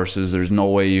them horses, there's no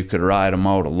way you could ride them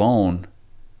out alone.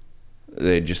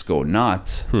 they just go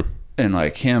nuts. And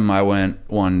like him, I went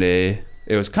one day.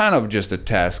 It was kind of just a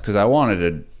test because I wanted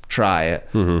to try it.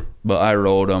 But I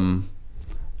rode him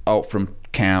out from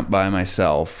camp by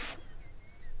myself,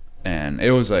 and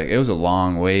it was a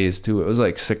long ways too. It was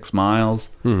like 6 miles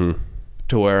to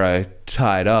where I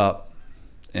tied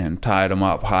him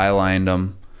up, highlined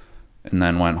him, and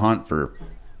then went hunt for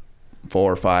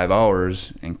 4 or 5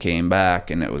 hours and came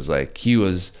back, and it was like he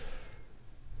was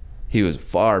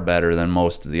far better than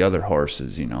most of the other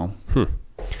horses, you know.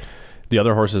 The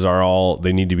other horses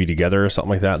they need to be together or something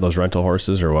like that, those rental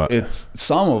horses, or what? It's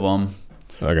some of them.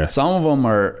 Okay. Some of them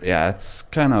are, it's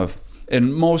kind of,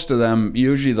 and most of them,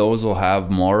 usually those will have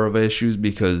more of issues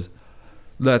because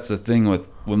that's the thing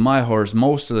with my horse.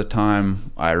 Most of the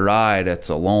time I ride, it's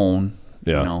alone,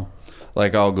 you know.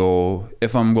 Like I'll go,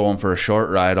 if I'm going for a short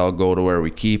ride, I'll go to where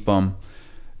we keep them,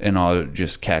 and I'll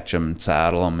just catch them and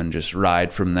saddle them and just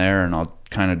ride from there, and I'll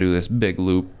kind of do this big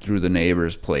loop through the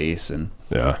neighbor's place. And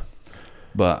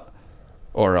but,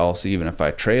 or else even if I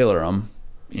trailer them,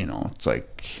 you know, it's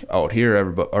like out here,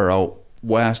 out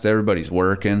west, everybody's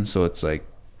working, so it's like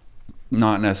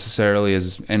not necessarily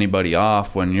as anybody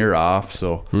off when you're off.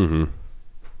 So,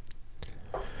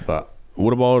 but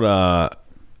what about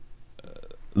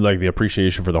like the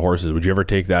appreciation for the horses? Would you ever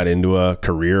take that into a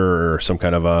career or some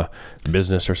kind of a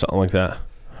business or something like that?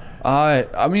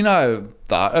 I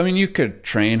mean, you could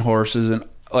train horses, and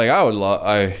like I would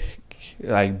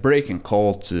like breaking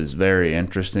colts is very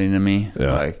interesting to me.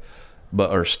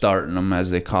 Or starting them,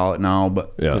 as they call it now,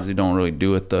 but because they don't really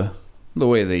do it the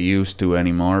way they used to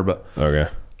anymore. But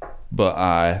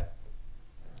I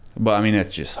mean,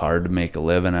 it's just hard to make a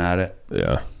living at it.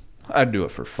 I'd do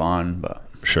it for fun, but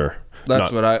sure.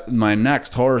 That's my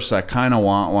next horse, I kind of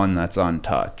want one that's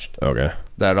untouched. That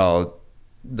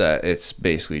it's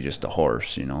basically just a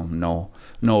horse, you know,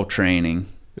 no training.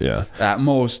 At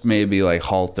most, maybe like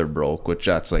halter broke, which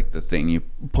that's like the thing you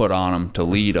put on them to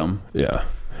lead them.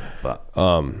 But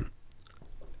and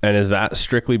is that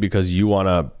strictly because you want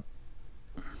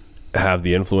to have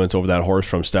the influence over that horse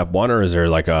from step one, or is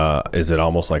it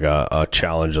almost like a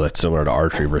challenge that's similar to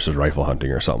archery versus rifle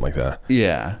hunting or something like that?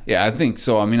 I think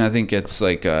so. I mean, I think it's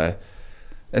like the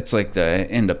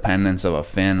independence of a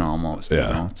fin almost. You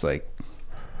know? It's like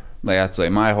that's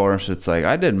like my horse. It's like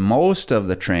I did most of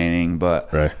the training,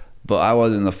 but I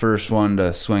wasn't the first one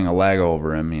to swing a leg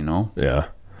over him, you know.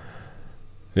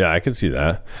 Yeah, I can see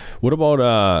that. What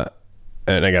about,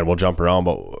 and again, we'll jump around,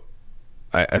 but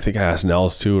I think I asked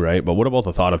Nels too, right? But what about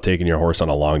the thought of taking your horse on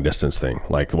a long distance thing?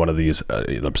 Like one of these,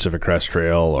 the Pacific Crest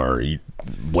Trail, or you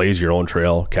blaze your own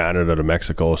trail, Canada to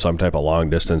Mexico, some type of long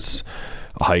distance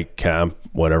hike, camp,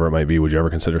 whatever it might be. Would you ever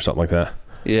consider something like that?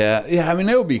 Yeah. I mean,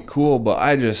 it would be cool, but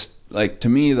I just, like, to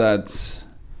me, I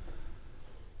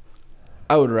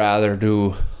would rather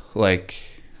do like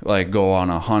go on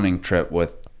a hunting trip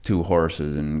with 2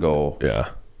 horses and go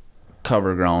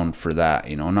cover ground for that,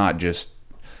 you know, not just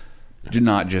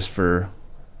for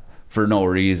no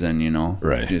reason, you know.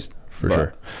 Just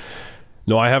sure.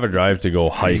 No, I have a drive to go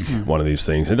hike one of these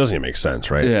things. It doesn't even make sense,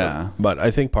 right? But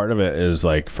I think part of it is,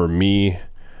 like, for me,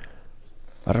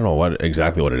 I don't know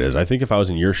exactly what it is. I think if I was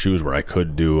in your shoes where I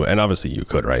could do, and obviously you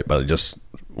could, right? But just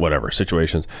whatever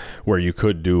situations where you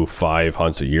could do 5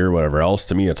 hunts a year, whatever else,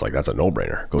 to me, it's like, that's a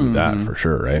no-brainer. Go do that for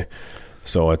sure, right?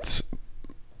 So it's,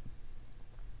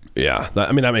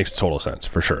 that makes total sense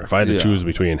for sure. If I had to choose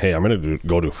between, hey, I'm going to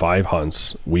go do 5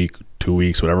 hunts, week, 2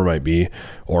 weeks, whatever it might be,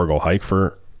 or go hike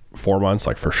for 4 months,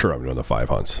 like, for sure I'm doing the 5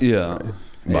 hunts.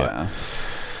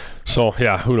 So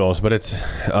who knows? But it's,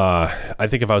 I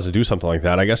think if I was to do something like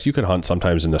that, I guess you can hunt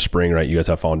sometimes in the spring, right? You guys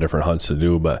have found different hunts to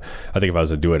do, but I think if I was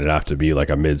to do it, it'd have to be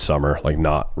like a midsummer, like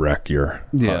not wreck your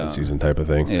hunting season type of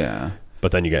thing.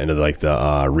 But then you get into like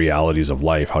the realities of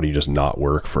life. How do you just not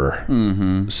work for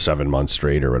 7 months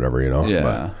straight or whatever, you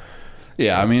know?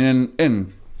 I mean,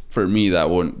 and for me,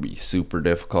 that wouldn't be super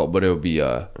difficult, but it would be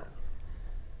a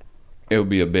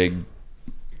big,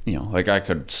 you know, like I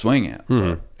could swing it,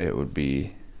 but it would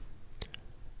be,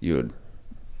 you'd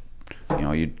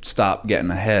stop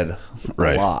getting ahead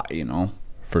a lot, you know.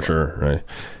 For sure, right?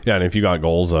 Yeah, and if you got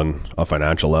goals on a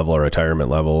financial level or retirement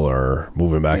level or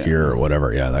moving back here or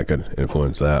whatever, that could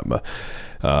influence that. But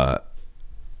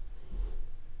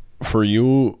for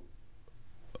you,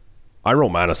 I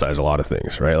romanticize a lot of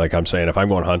things, right? Like I'm saying, if I'm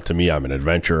going hunt, to me, I'm an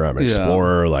adventurer, I'm an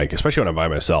explorer, like, especially when I'm by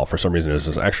myself. For some reason, there's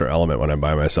this extra element when I'm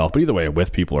by myself, but either way,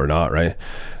 with people or not, right?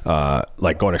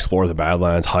 Like go and explore the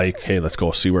Badlands, hike, hey, let's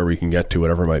go see where we can get to,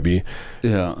 whatever it might be.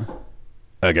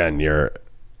 Again,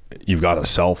 you've got a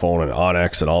cell phone and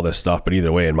Onyx and all this stuff, but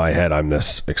either way, in my head, I'm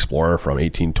this explorer from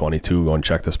 1822 going to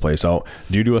check this place out.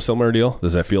 Do you do a similar deal?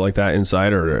 Does that feel like that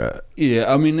inside, or?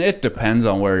 Yeah, I mean, it depends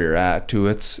on where you're at too.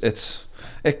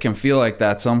 It can feel like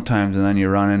that sometimes, and then you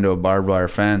run into a barbed wire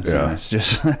fence, and it's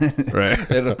just right.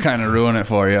 It'll kind of ruin it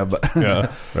for you. But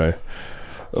yeah, right.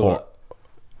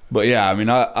 But yeah, I mean,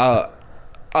 I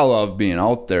love being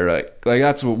out there. Like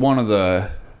that's one of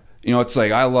the, it's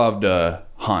like I love to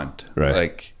hunt, right?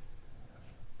 Like,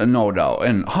 no doubt,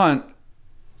 and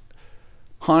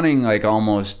hunting like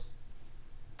almost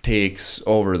takes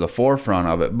over the forefront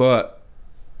of it, but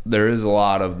there is a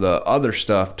lot of the other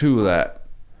stuff too that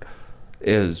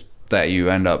you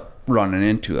end up running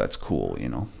into that's cool,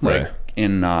 like right.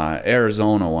 In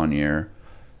Arizona one year.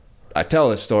 I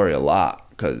tell this story a lot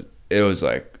because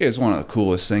it's one of the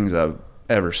coolest things I've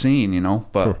ever seen,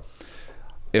 but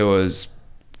it was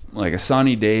like a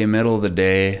sunny day, middle of the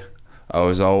day. I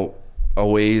was out a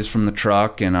ways from the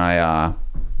truck, and I out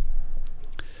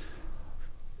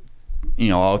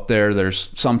there's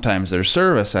sometimes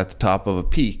service at the top of a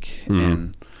peak.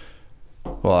 And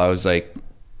well, I was like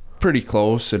pretty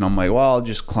close, and I'm like, well, I'll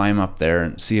just climb up there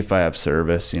and see if I have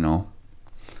service,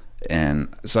 and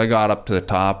so I got up to the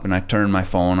top and I turned my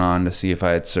phone on to see if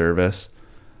I had service,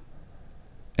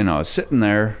 and I was sitting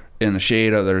there in the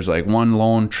shade there's like one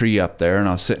lone tree up there, and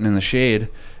I was sitting in the shade,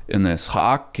 and this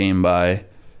hawk came by,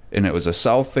 and it was a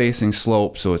south facing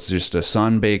slope, so it's just a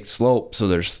sun-baked slope, so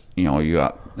there's you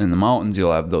got in the mountains,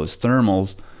 you'll have those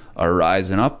thermals are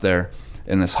rising up there,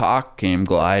 and this hawk came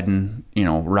gliding,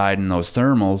 riding those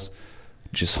thermals,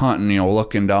 just hunting,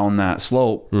 looking down that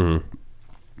slope.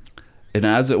 And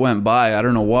as it went by, I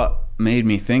don't know what made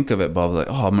me think of it, but I was like,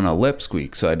 oh, I'm gonna lip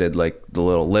squeak. So I did like the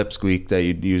little lip squeak that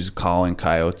you'd use calling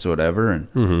coyotes or whatever,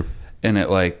 and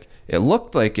it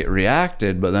looked like it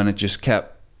reacted, but then it just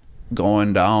kept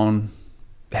going down,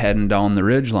 heading down the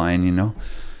ridge line,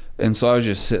 And so I was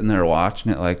just sitting there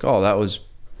watching it, like, that was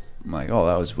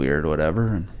weird, whatever.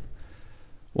 And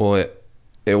well,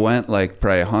 it went like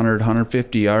probably 100,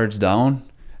 150 yards down,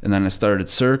 and then it started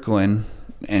circling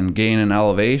and gaining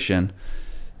elevation,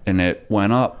 and it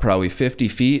went up probably 50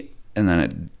 feet, and then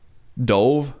it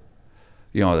dove.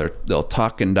 They'll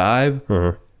tuck and dive.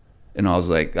 And I was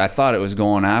like, I thought it was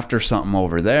going after something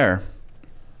over there,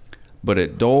 but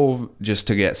it dove just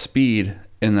to get speed,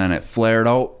 and then it flared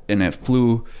out and it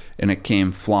flew and it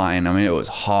came flying. I mean, it was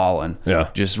hauling,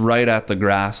 just right at the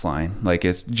grass line, like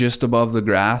it's just above the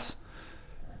grass.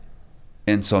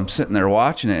 And so I'm sitting there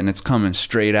watching it, and it's coming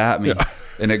straight at me.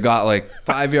 And it got like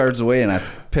 5 yards away, and I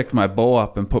picked my bow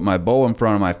up and put my bow in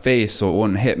front of my face so it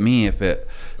wouldn't hit me if it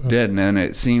did. And then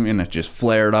it just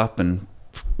flared up and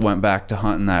went back to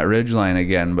hunting that ridgeline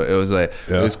again. But it was like,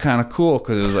 it was kind of cool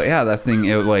because it was like, that thing,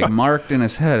 it was like marked in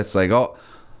his head. It's like, oh,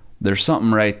 there's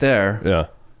something right there. Yeah.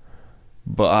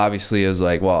 But obviously it was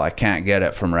like, well, I can't get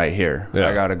it from right here.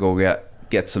 I got to go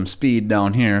get some speed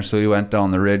down here. So he went down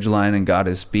the ridge line and got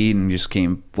his speed and just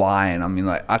came flying. I mean,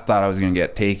 like, I thought I was going to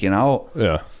get taken out.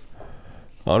 Yeah.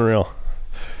 Unreal.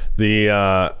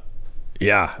 Like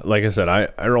I said, I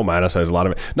romanticize a lot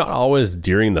of it. Not always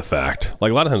during the fact.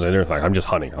 Like a lot of times I do think I'm just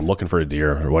hunting. I'm looking for a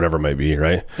deer or whatever it might be,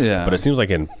 right? Yeah. But it seems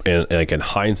like in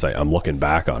hindsight, I'm looking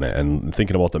back on it and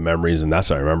thinking about the memories, and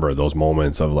that's what I remember, those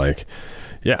moments of like,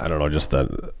 I don't know, just I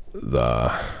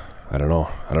don't know.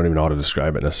 I don't even know how to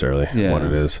describe it necessarily, what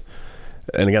it is.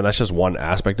 And again, that's just one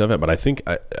aspect of it. But I think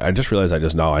I just realized I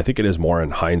think it is more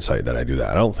in hindsight that I do that.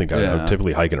 I don't think I'm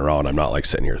typically hiking around. I'm not like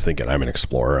sitting here thinking I'm an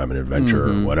explorer, I'm an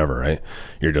adventurer or whatever, right?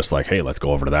 You're just like, hey, let's go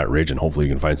over to that ridge and hopefully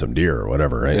you can find some deer or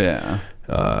whatever, right? Yeah.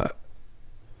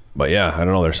 But I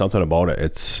don't know. There's something about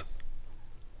it.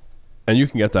 And you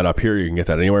can get that up here. You can get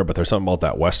that anywhere. But there's something about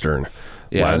that western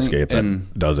landscape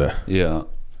that does it. Yeah.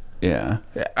 Yeah.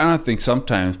 And I think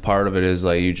sometimes part of it is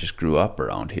like you just grew up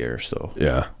around here. So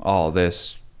all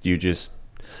this, you just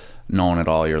known it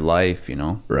all your life,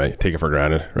 Right. Take it for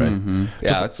granted. Right. Mm-hmm.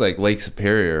 Yeah. It's like Lake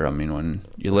Superior. I mean, when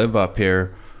you live up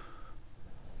here,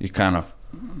 you kind of,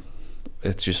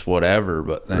 it's just whatever.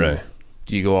 But then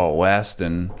you go out west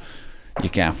and you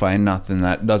can't find nothing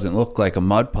that doesn't look like a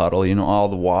mud puddle. All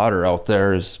the water out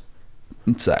there it's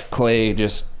that clay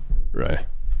just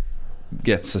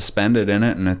gets suspended in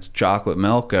it, and it's chocolate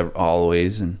milk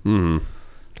always. And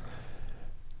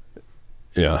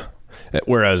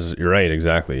whereas you're right,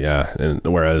 exactly, and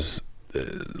whereas a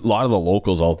lot of the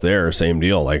locals out there, same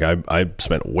deal. Like I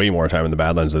spent way more time in the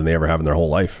Badlands than they ever have in their whole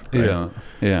life, right?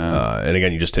 And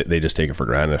again, they just take it for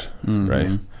granted,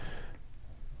 right?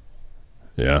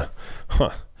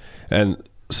 And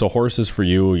So horses for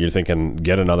you, you're thinking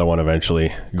get another one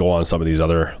eventually, go on some of these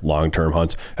other long-term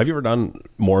hunts. Have you ever done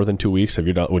more than 2 weeks?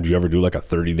 Would you ever do like a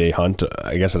 30-day hunt?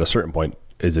 I guess at a certain point,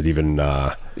 is it even...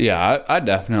 Yeah, I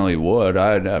definitely would.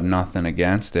 I'd have nothing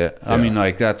against it. I mean,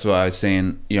 like, that's what I was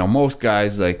saying. You know, most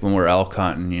guys, like, when we're elk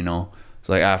hunting, you know, it's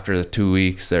like after the 2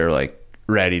 weeks, they're like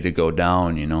ready to go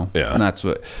down, you know? Yeah. And that's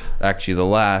what, actually,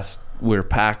 we're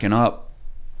packing up,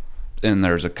 and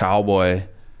there's a cowboy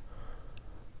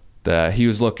that he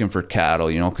was looking for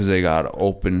cattle, you know, because they got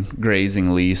open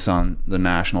grazing lease on the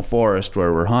national forest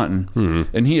where we're hunting.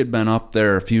 Mm-hmm. And he had been up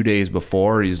there a few days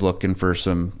before. He's looking for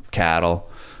some cattle.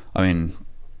 I mean,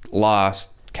 lost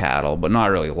cattle, but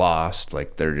not really lost.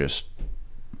 Like, they're just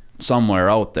somewhere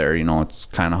out there, you know. It's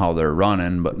kind of how they're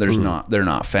running, but they're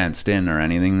not fenced in or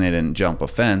anything. They didn't jump a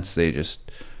fence. They just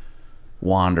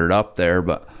wandered up there.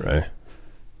 But right.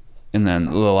 And then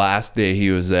the last day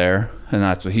he was there, and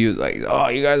that's what he was like, oh,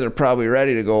 you guys are probably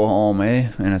ready to go home, eh?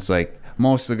 And it's like,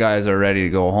 most of the guys are ready to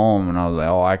go home. And I was like,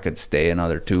 oh, I could stay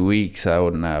another 2 weeks. I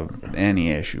wouldn't have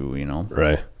any issue, you know?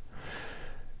 Right.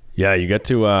 Yeah, you get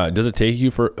to, does it take you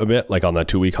for a bit, like on that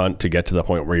 2 week hunt, to get to the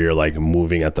point where you're like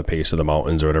moving at the pace of the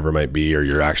mountains or whatever it might be, or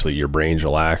your brain's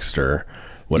relaxed or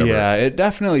whatever? Yeah, it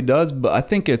definitely does. But I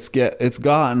think it's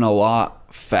gotten a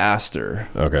lot faster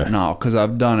now, because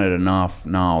I've done it enough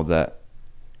now that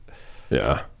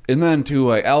and then too,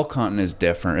 like, elk hunting is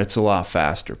different. It's a lot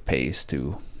faster pace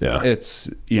too. It's,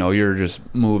 you know, you're just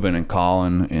moving and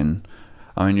calling, and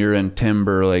I mean, you're in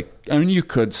timber. Like, I mean, you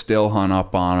could still hunt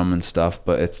up on them and stuff,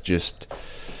 but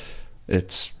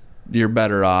you're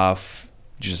better off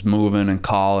just moving and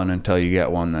calling until you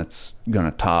get one that's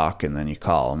gonna talk, and then you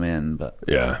call them in. But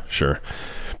yeah, sure.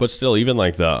 But still, even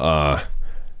like the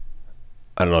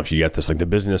I don't know if you get this, like the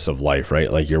business of life,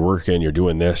 right? Like, you're working, you're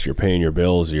doing this, you're paying your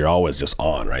bills, you're always just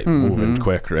on, right? Mm-hmm. Moving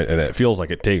quick, right? And it feels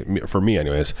like for me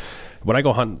anyways, when I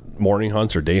go hunt morning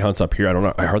hunts or day hunts up here, I don't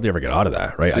know, I hardly ever get out of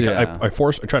that, right? I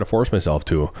try to force myself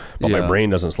to, but my brain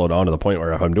doesn't slow down to the point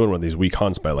where if I'm doing one of these week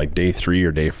hunts by like day 3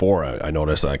 or day 4, I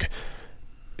notice like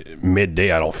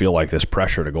midday, I don't feel like this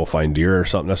pressure to go find deer or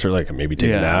something necessarily, like maybe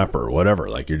take a nap or whatever.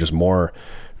 Like, you're just more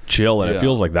chill, and it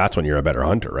feels like that's when you're a better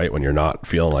hunter, right? When you're not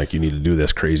feeling like you need to do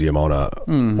this crazy amount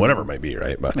of whatever it might be,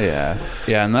 right? But yeah,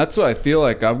 and that's what I feel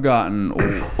like I've gotten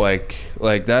like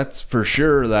that's for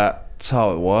sure, that's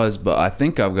how it was, but I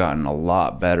think I've gotten a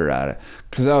lot better at it,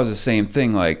 because that was the same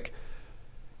thing. Like,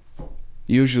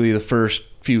 usually the first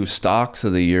few stalks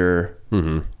of the year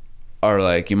are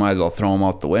like, you might as well throw them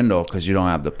out the window because you don't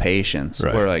have the patience.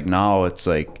 Right. Where like now it's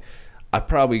like, I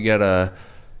probably get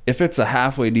if it's a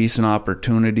halfway decent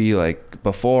opportunity, like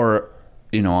before,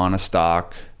 you know, on a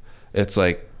stock, it's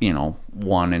like, you know,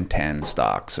 1 in 10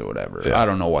 stocks or whatever. I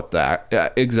don't know what that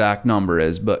exact number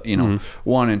is, but, you know,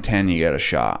 1 in 10 you get a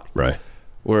shot. Right.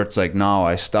 Where it's like, now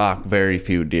I stock very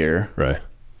few deer. Right.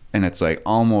 And it's like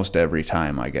almost every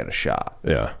time I get a shot.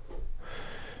 Yeah.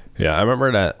 Yeah, I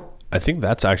remember that. I think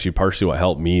that's actually partially what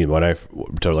helped me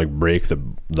to like break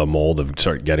the mold of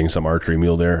start getting some archery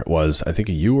mule deer. Was, I think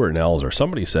you or Nels or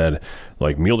somebody said,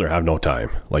 like, mule deer have no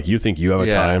time. Like, you think you have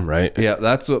a time, right? Yeah,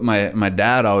 that's what my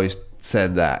dad always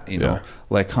said, that, you know,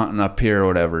 like hunting up here or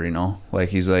whatever, you know, like,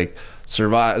 he's like,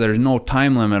 there's no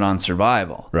time limit on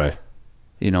survival. Right.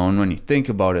 You know, and when you think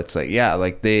about it, it's like, yeah,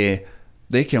 like they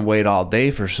can wait all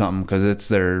day for something because it's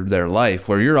their life,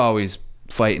 where you're always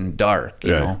fighting dark,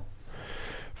 you know.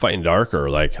 Fighting dark,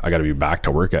 or like, I got to be back to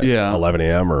work at 11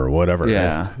 a.m. or whatever.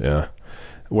 Yeah. Right? Yeah.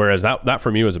 Whereas that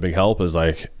for me was a big help, is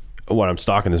like, when I'm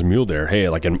stalking this mule deer, hey,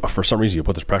 like, and for some reason you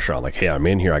put this pressure on, like, hey, I'm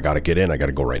in here, I got to get in, I got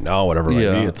to go right now, whatever it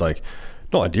might be. It's like,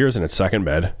 no, a deer's in its second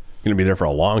bed, going to be there for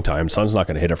a long time. Sun's not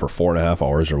going to hit it for 4.5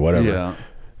 hours or whatever. Yeah.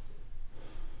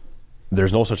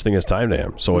 There's no such thing as time to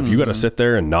him. So if you got to sit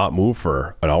there and not move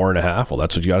for an hour and a half, well,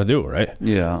 that's what you got to do, right?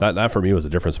 Yeah. That for me was a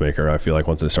difference maker. I feel like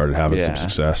once I started having some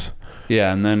success.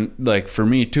 Yeah, and then like for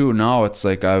me too, now it's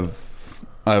like I've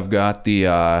got the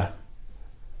I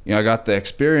got the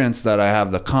experience, that I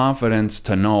have the confidence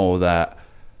to know that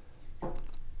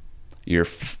you're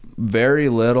very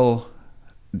little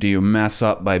do you mess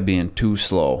up by being too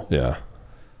slow. Yeah.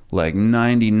 Like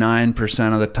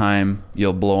 99% of the time,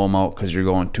 you'll blow them out because you're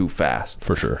going too fast.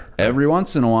 For sure. Every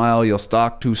once in a while, you'll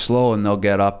stalk too slow and they'll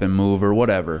get up and move or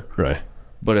whatever. Right.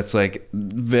 But it's like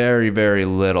very, very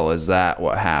little is that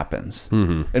what happens.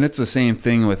 Mm-hmm. And it's the same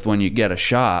thing with when you get a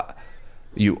shot.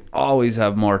 You always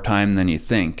have more time than you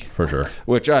think. For sure.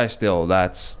 Which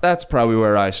that's probably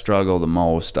where I struggle the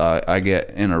most. I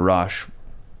get in a rush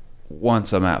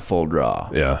once I'm at full draw.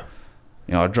 Yeah.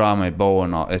 You know, I draw my bow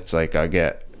and it's like I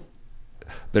get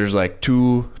there's like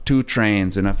two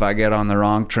trains, and if I get on the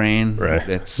wrong train, right,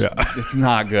 it's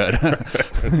not good.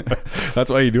 That's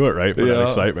why you do it, right? For that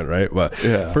excitement, right? But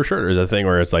for sure, there's a thing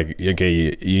where it's like,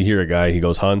 okay, you hear a guy, he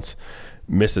goes hunts,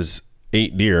 misses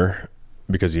 8 deer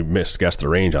because he guessed the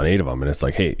range on 8 of them, and it's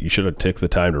like, hey, you should have took the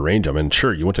time to range them, and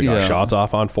sure, you wouldn't have got shots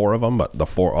off on 4 of them, but the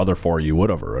other 4 you would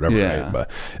have, or whatever, right?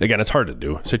 But again, it's hard to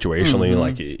do situationally.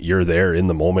 Like, you're there in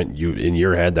the moment, you in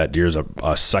your head, that deer's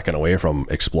a second away from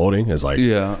exploding, is like,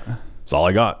 it's all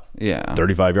I got.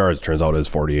 35 yards, turns out it's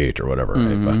 48 or whatever,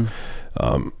 right?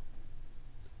 But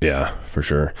yeah, for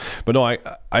sure. But no,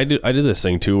 I did this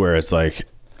thing too where it's like,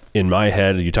 in my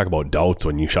head, you talk about doubts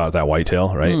when you shot that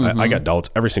whitetail, right? I got doubts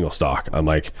every single stock. I'm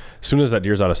like, as soon as that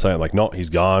deer's out of sight, I'm like, no, he's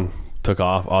gone, took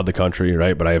off, out the country,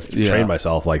 right? But I've trained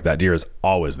myself like that deer is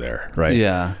always there, right?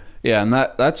 Yeah, and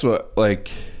that's what,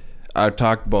 like, I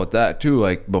talked about that too.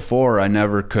 Like, before, I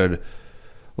never could,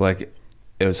 like,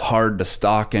 it was hard to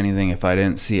stalk anything if I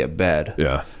didn't see it bed.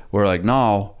 Yeah. Where, like,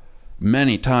 now,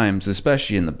 many times,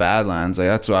 especially in the Badlands, like,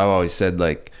 that's what I've always said,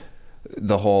 like,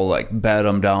 the whole, like, bed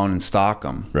them down and stalk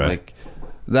them, like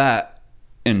that,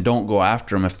 and don't go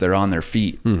after them if they're on their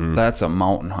feet. That's a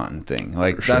mountain hunting thing.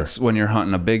 Like, that's when you're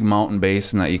hunting a big mountain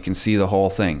basin that you can see the whole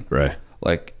thing, right?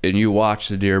 Like, and you watch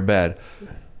the deer bed.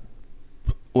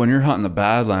 When you're hunting the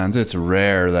Badlands, it's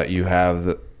rare that you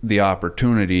have the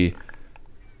opportunity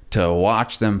to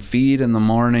watch them feed in the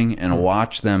morning and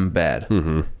watch them bed.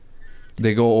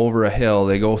 They go over a hill,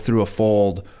 they go through a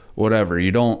fold, whatever,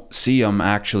 you don't see them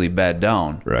actually bed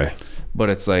down, right? But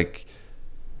it's like,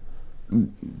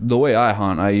 the way I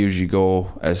hunt, I usually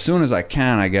go as soon as I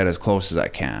can, I get as close as I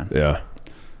can,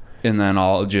 and then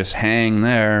I'll just hang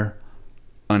there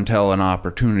until an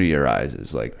opportunity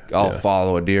arises. Like, I'll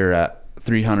follow a deer at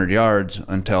 300 yards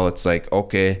until it's like,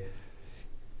 okay,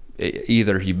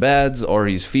 either he beds or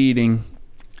he's feeding,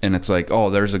 and it's like, oh,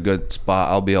 there's a good spot,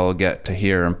 I'll be able to get to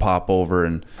here and pop over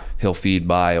and he'll feed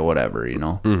by or whatever, you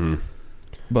know.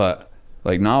 But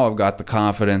like, now I've got the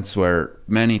confidence where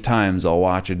many times I'll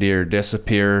watch a deer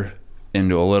disappear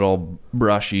into a little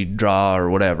brushy draw or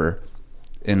whatever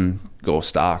and go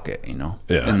stalk it, you know.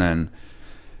 And then,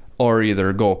 or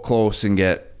either go close and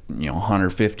get,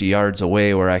 150 yards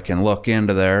away where I can look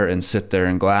into there and sit there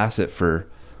and glass it for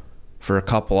a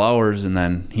couple hours, and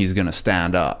then he's gonna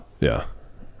stand up.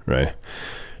 Right.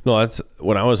 No, that's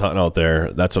when I was hunting out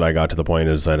there, that's what I got to the point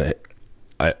is that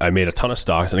I made a ton of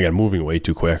stalks, and again, moving way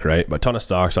too quick, right? But a ton of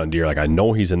stalks on deer. Like, I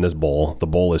know he's in this bowl. The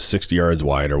bowl is 60 yards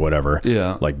wide or whatever.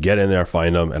 Like, get in there,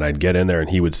 find him, and I'd get in there and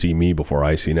he would see me before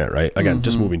I seen it, right? Again,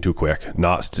 just moving too quick,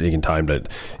 not taking time to,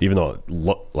 even though it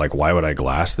looked like, why would I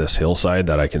glass this hillside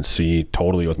that I can see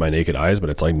totally with my naked eyes?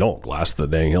 But it's like, no, glass the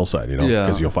dang hillside,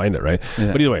 because you'll find it, right?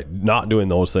 But either way, not doing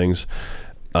those things.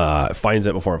 Finds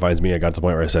it before it finds me. I got to the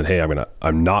point where I said, hey,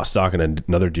 I'm not stalking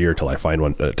another deer till I find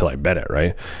one, till I bed it,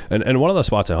 right? And one of the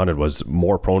spots I hunted was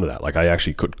more prone to that. Like, I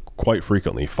actually could quite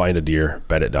frequently find a deer,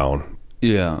 bed it down,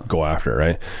 go after it,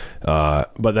 right?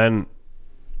 But then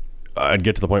I'd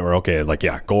get to the point where, okay, like,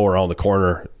 go around the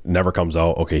corner, never comes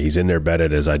out. Okay, he's in there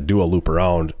bedded. As I do a loop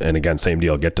around, and again, same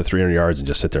deal, get to 300 yards and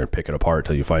just sit there and pick it apart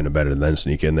till you find him bedded, and then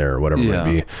sneak in there or whatever it might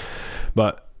be.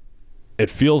 But it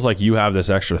feels like you have this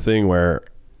extra thing where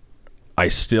I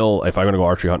still, if I'm going to go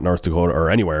archery hunt North Dakota or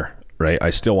anywhere, right, I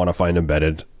still want to find him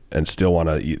bedded and still want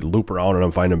to loop around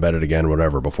and find him bedded again,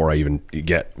 whatever, before I even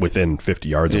get within 50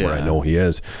 yards of where I know he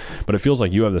is. But it feels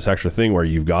like you have this extra thing where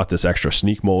you've got this extra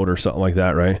sneak mode or something like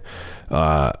that, right?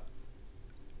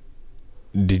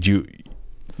 Did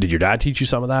your dad teach you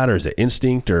some of that, or is it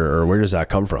instinct, or where does that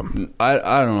come from? I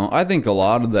don't know. I think a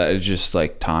lot of that is just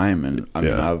like time, and I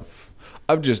mean,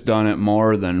 I've just done it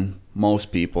more than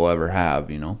most people ever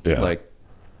have, like,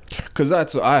 because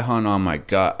that's, I hunt on my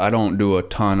gut. I don't do a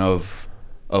ton of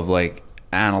like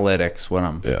analytics when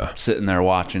I'm sitting there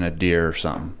watching a deer or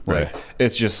something. Like,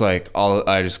 it's just like,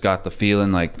 I just got the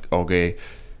feeling like, okay,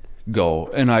 go,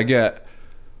 and I'll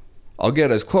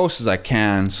get as close as I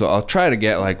can, so I'll try to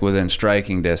get like within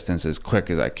striking distance as quick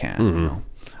as I can.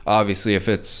 Obviously, if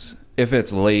it's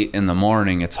late in the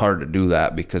morning, it's hard to do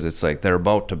that because it's like they're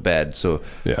about to bed. So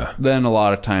then a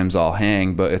lot of times I'll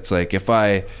hang, but it's like if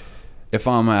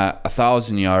I'm at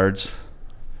 1,000 yards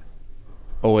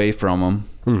away from them,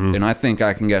 and I think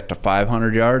I can get to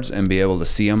 500 yards and be able to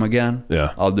see them again,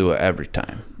 I'll do it every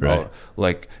time.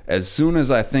 Like, as soon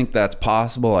as I think that's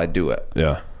possible, I do it.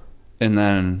 And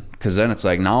then, because then it's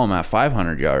like, now I'm at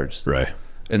 500 yards.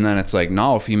 And then it's like,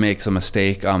 now if he makes a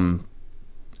mistake, I'm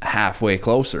halfway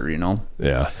closer,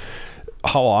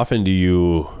 How often do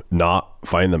you not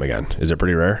find them again? Is it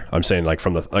pretty rare? I'm saying, like,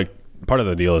 from the, like, part of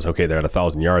the deal is, okay, they're at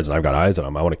 1,000 yards and I've got eyes on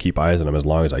them. I want to keep eyes on them as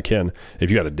long as I can. If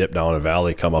you got to dip down a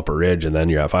valley, come up a ridge, and then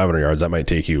you're at 500 yards, that might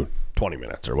take you 20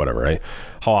 minutes or whatever, right?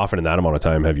 How often in that amount of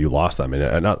time have you lost them?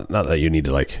 And not that you need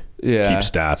to like keep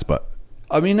stats, but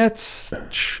I mean, it's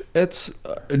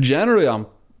generally I'm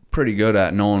pretty good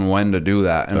at knowing when to do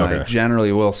that, and I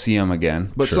generally will see them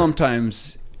again. But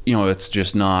sometimes, you know, it's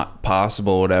just not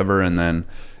possible, whatever, and then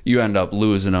you end up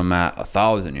losing them at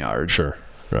 1,000 yards. Sure,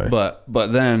 right. But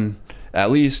then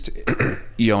at least,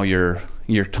 you know,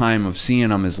 your time of seeing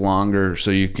them is longer,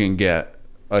 so you can get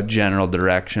a general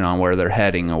direction on where they're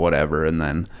heading or whatever, and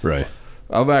then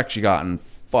I've actually gotten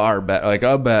far better. Like,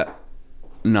 I bet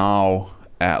now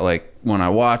at like when I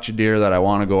watch a deer that I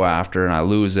want to go after and I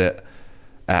lose it,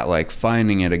 at like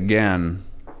finding it again,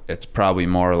 it's probably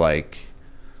more like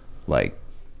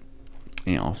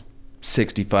you know,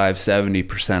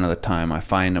 65-70% of the time I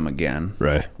find them again.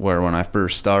 Right. Where when I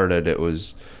first started, it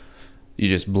was you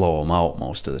just blow them out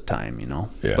most of the time, you know.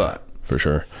 Yeah, but for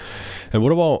sure. And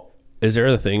what about, is there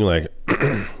a thing like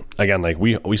again, like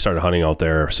we started hunting out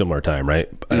there similar time, right?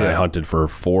 And I hunted for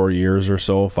 4 years or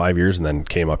so, 5 years, and then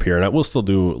came up here, and I will still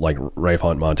do like rifle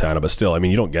hunt Montana, but still, I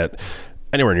mean, you don't get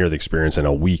anywhere near the experience in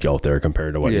a week out there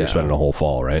compared to what you're spending a whole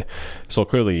fall, right? So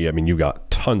clearly, I mean, you've got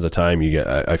tons of time. You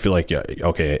get, I feel like,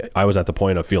 okay, I was at the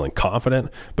point of feeling confident,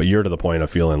 but you're to the point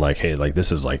of feeling like, hey, like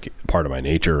this is like part of my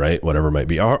nature, right? Whatever it might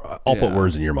be. I'll put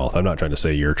words in your mouth. I'm not trying to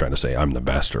say you're trying to say I'm the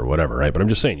best or whatever, right? But I'm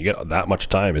just saying you get that much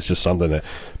time. It's just something that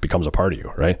becomes a part of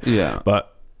you, right? Yeah.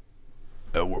 But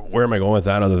where am I going with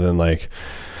that other than like,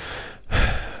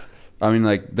 I mean,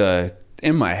 like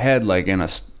in my head, like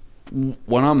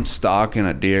when I'm stalking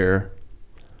a deer,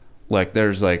 like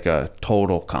there's like a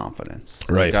total confidence.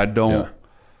 Right. Like I don't,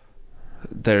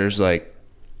 there's like,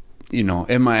 you know,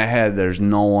 in my head, there's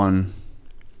no one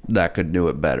that could do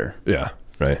it better. Yeah.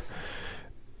 Right.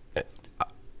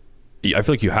 I feel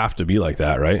like you have to be like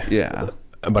that, right? Yeah.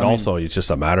 But also it's just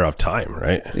a matter of time,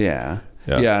 right? Yeah.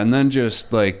 Yeah. And then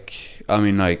just like, I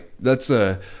mean, like that's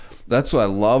what I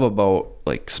love about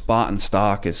like spot and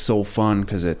stalk is so fun.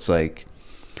 'Cause it's like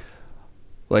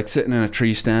sitting in a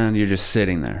tree stand, you're just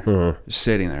sitting there, just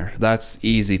sitting there. That's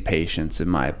easy patience, in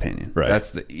my opinion. Right.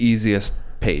 That's the easiest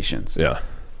patience. Yeah.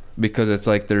 Because it's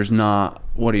like, there's not,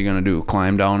 what are you going to do?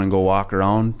 Climb down and go walk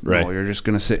around? Right. No, you're just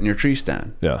going to sit in your tree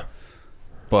stand. Yeah.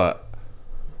 But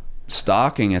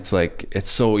stalking, it's like, it's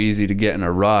so easy to get in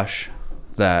a rush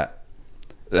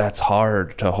that's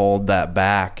hard to hold that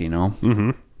back, you know?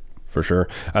 Mm-hmm. For sure.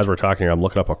 As we're talking, I'm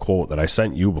looking up a quote that I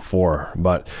sent you before,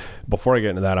 but before I get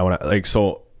into that, I want to like,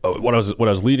 so what I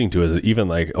was leading to is even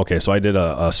like, okay, so I did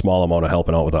a small amount of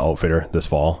helping out with the outfitter this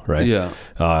fall, right? Yeah.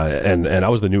 And I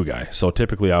was the new guy. So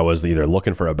typically I was either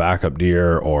looking for a backup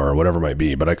deer or whatever it might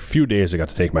be, but a few days I got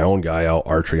to take my own guy out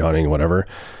archery hunting, whatever.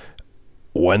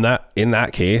 In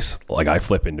that case, like I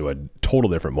flip into a total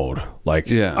different mode.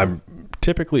 Like I'm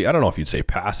typically, I don't know if you'd say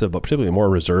passive, but typically more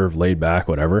reserved, laid back,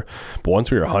 whatever. But once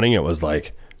we were hunting, it was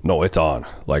like, no, it's on.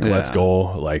 Like, let's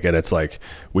go. Like, and it's like,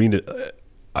 we need to,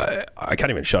 I can't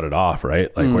even shut it off,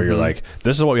 right? Like where you're like,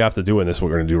 this is what we have to do and this is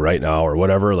what we're going to do right now or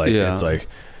whatever. Like, it's like,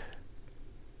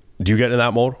 do you get in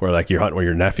that mode where like you're hunting with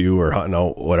your nephew or hunting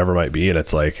out whatever it might be? And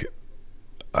it's like,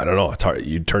 I don't know. It's hard.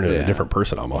 You turn into a different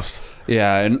person almost.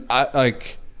 Yeah. And I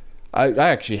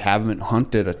actually haven't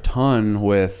hunted a ton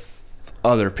with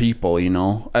other people, you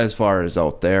know, as far as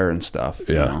out there and stuff,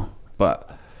 you know,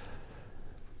 but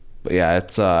yeah,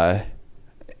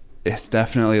 it's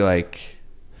definitely like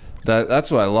that's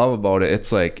what I love about it.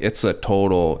 It's like, it's a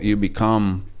total, you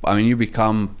become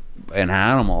an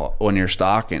animal when you're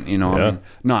stalking, you know. I mean,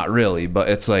 not really, but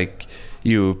it's like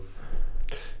you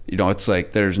know, it's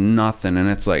like there's nothing, and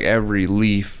it's like every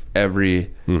leaf, you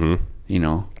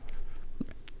know,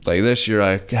 like this year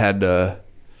I had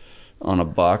on a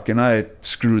buck and I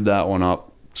screwed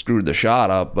the shot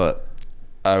up, but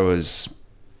I was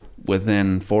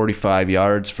within 45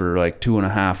 yards for like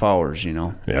 2.5 hours, you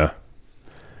know? Yeah.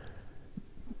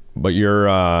 But you're,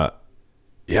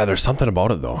 there's something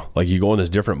about it though. Like you go in this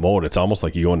different mode. It's almost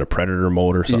like you go into predator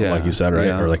mode or something, like you said,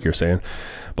 right? Or like you're saying,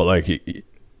 but like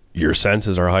your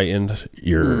senses are heightened. I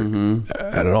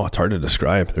don't know. It's hard to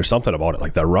describe. There's something about it.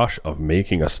 Like the rush of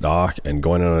making a stalk and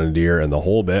going on a deer and the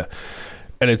whole bit.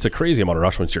 And it's a crazy amount of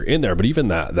rush once you're in there, but even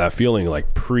that feeling like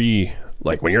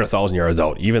like when you're 1,000 yards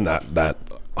out, even that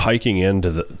hiking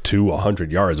into to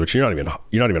 100 yards, which you're not even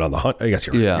on the hunt. I guess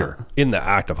you're in the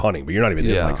act of hunting, but you're not even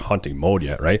in like hunting mode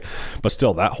yet, right? But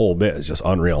still, that whole bit is just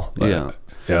unreal. Yeah.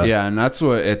 And that's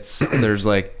what there's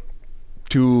like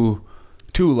two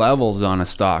levels on a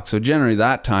stalk. So generally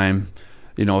that time,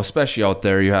 you know, especially out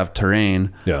there, you have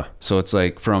terrain. Yeah. So it's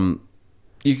like from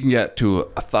you can get to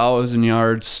 1,000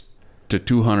 yards to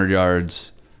 200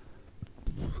 yards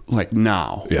like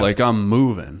now. Yeah. Like I'm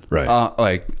moving. Right.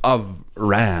 Like I've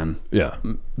ran. Yeah.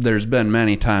 There's been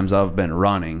many times I've been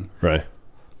running. Right.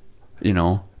 You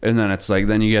know, and then it's like,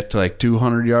 then you get to like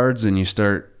 200 yards and you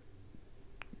start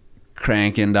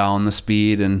cranking down the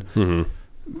speed and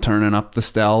turning up the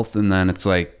stealth. And then it's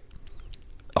like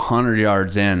 100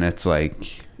 yards in, it's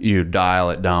like you dial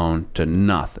it down to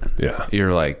nothing. Yeah.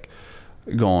 You're like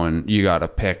going, you got to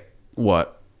pick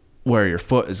where your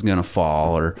foot is going to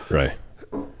fall, or right,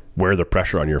 where the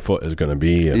pressure on your foot is going to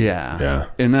be. And, yeah.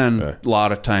 And then a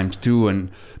lot of times too, and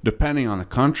depending on the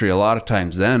country, a lot of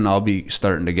times then I'll be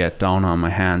starting to get down on my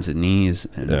hands and knees.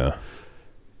 And,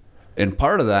 and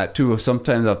part of that too,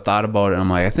 sometimes I've thought about it, I'm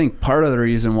like, I think part of the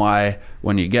reason why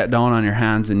when you get down on your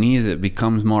hands and knees it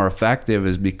becomes more effective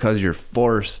is because you're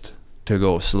forced to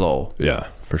go slow. Yeah,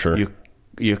 for sure.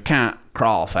 You can't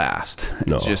crawl fast.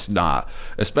 It's just not,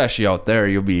 especially out there.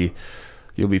 You'll be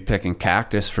picking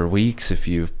cactus for weeks if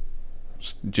you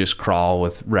just crawl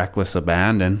with reckless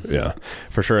abandon. Yeah,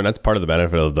 for sure. And that's part of the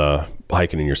benefit of the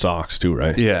hiking in your socks too,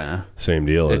 right? Yeah, same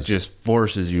deal. It just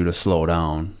forces you to slow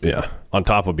down. Yeah, on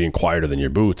top of being quieter than your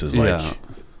boots is like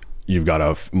you've got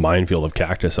a minefield of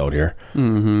cactus out here.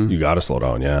 You got to slow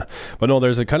down. Yeah, but no,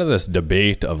 there's a kind of this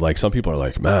debate of like, some people are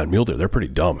like, man, mule deer, they're pretty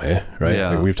dumb, hey, right? Yeah.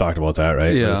 Like we've talked about that,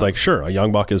 right? Yeah. But it's like, sure, a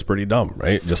young buck is pretty dumb,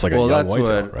 right? Just like a young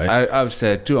whitetail, right? I've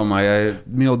said too. I'm like,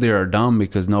 mule deer are dumb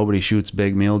because nobody shoots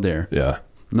big mule deer. Yeah.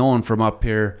 No one from up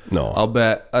here. No. I'll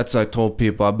bet, that's what I told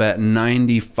people, I bet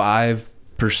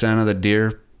 95% of the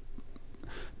deer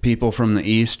people from the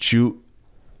east shoot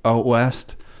out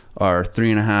west are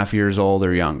 3.5 years old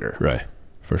or younger. Right.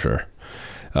 For sure.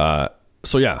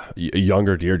 So yeah, a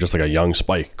younger deer, just like a young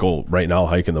spike, go right now,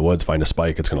 hike in the woods, find a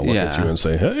spike. It's going to look at you and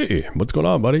say, hey, what's going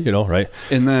on, buddy? You know, right.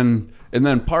 And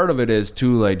then part of it is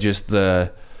too, like just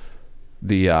the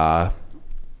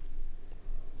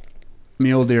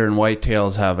mule deer and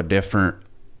whitetails have a different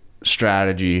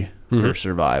strategy for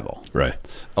survival. Right.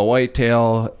 A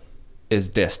whitetail is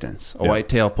distance. A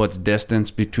whitetail puts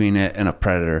distance between it and a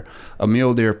predator. A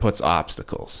mule deer puts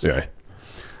obstacles. Yeah.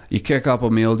 You kick up a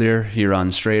mule deer, he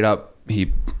runs straight up,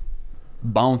 he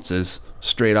bounces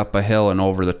straight up a hill and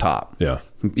over the top. Yeah.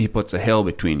 He puts a hill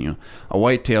between you. A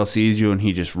whitetail sees you and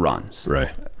he just runs.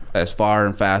 Right. As far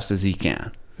and fast as he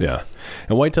can. Yeah.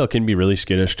 And whitetail can be really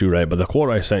skittish too, right? But the quote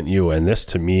I sent you, and this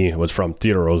to me was from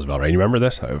Theodore Roosevelt, right? You remember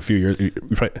this? A few years?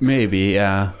 Maybe,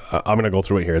 yeah. I'm going to go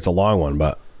through it here. It's a long one,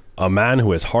 but a man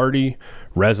who is hardy,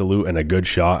 resolute, and a good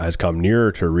shot has come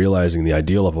nearer to realizing the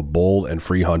ideal of a bold and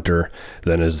free hunter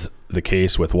than is the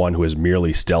case with one who is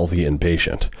merely stealthy and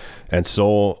patient. And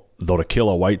so, though to kill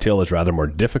a whitetail is rather more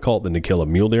difficult than to kill a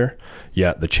mule deer,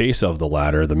 yet the chase of the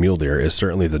latter, the mule deer, is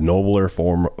certainly the nobler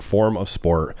form of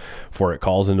sport, for it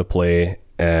calls into play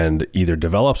and either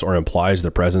develops or implies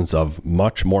the presence of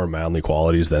much more manly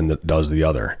qualities than it does the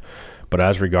other. But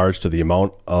as regards to the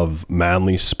amount of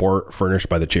manly sport furnished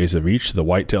by the chase of each, the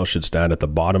whitetail should stand at the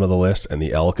bottom of the list, and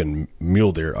the elk and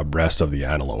mule deer abreast of the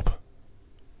antelope.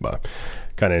 But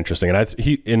kind of interesting. And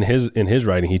he in his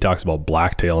writing, he talks about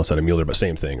blacktail instead of mule deer, but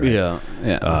same thing, right?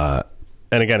 Yeah.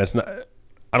 And again, it's not,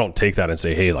 I don't take that and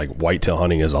say, hey, like whitetail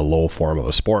hunting is a low form of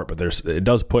a sport, but it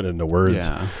does put into words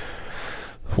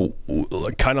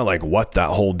kind of like what that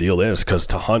whole deal is, because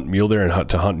to hunt mule deer and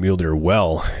to hunt mule deer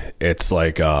well, it's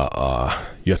like you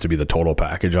have to be the total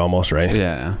package almost, right?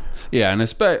 Yeah, and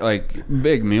especially like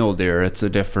big mule deer,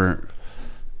 they're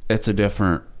a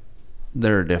different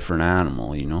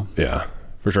animal, you know. Yeah,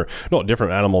 for sure. No,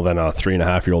 different animal than a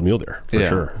 3.5-year-old mule deer, for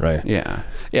sure, right? Yeah,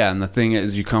 and the thing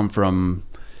is, you come from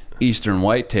eastern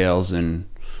whitetails, and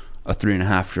a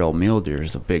 3.5-year-old mule deer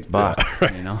is a big buck,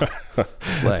 you know.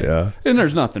 And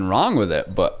there's nothing wrong with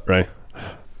it, but right.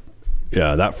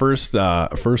 Yeah, that first time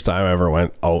I ever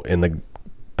went out in the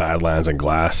Badlands and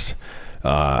Glass,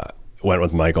 went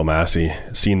with Michael Massey,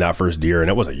 seen that first deer,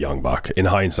 and it was a young buck in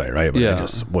hindsight, right? But I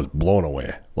just was blown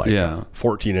away, like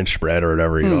 14-inch spread or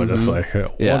whatever, you know, just like,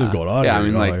 what is going on? Yeah, here? I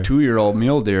mean, like 2-year-old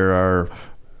mule deer are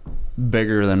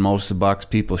bigger than most of the bucks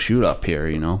people shoot up here,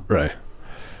 you know. Right.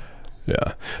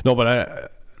 Yeah. No,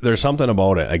 but there's something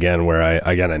about it, again, where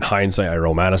in hindsight, I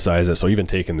romanticize it. So even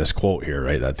taking this quote here,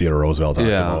 right, that Theodore Roosevelt talks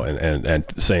about, and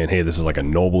saying, hey, this is like a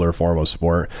nobler form of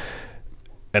sport.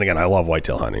 And again, I love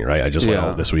whitetail hunting, right? I just went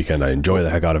out this weekend. I enjoy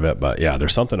the heck out of it. But yeah,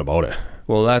 there's something about it.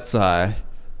 Well, that's,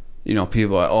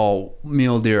 people are, oh,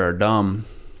 mule deer are dumb.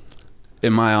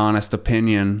 In my honest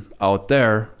opinion, out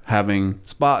there, having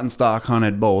spot and stock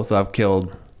hunted both, I've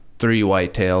killed 3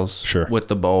 whitetails with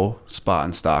the bow, spot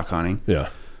and stock hunting. Yeah.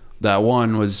 That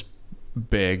one was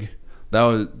big.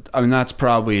 that's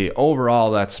probably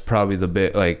overall, that's probably the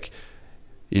bit, like,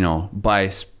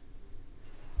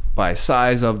 by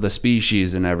size of the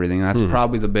species and everything, that's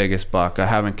probably the biggest buck. I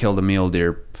haven't killed a mule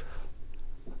deer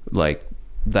like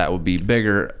that would be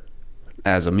bigger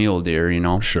as a mule deer,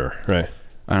 Sure, right.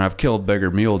 And I've killed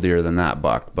bigger mule deer than that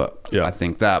buck, but I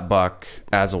think that buck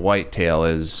as a whitetail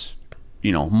is,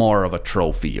 more of a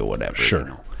trophy or whatever.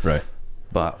 Sure, right.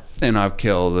 And I've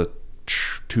killed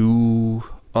 2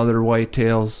 other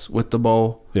whitetails with the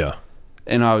bow. Yeah.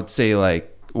 And I would say, like,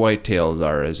 whitetails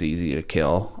are as easy to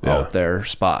kill out there,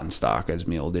 spot and stock, as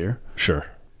mule deer. Sure.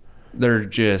 They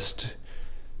just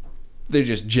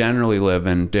generally live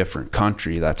in different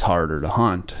country that's harder to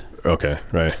hunt. Okay,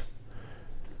 right.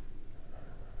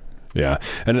 Yeah,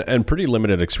 and pretty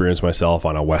limited experience myself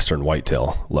on a western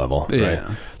whitetail level. Right?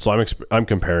 Yeah. So I'm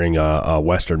comparing a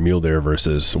western mule deer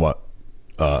versus what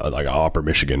like a upper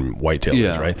Michigan whitetail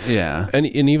is, right? Yeah. And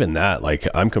even that, like,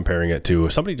 I'm comparing it to,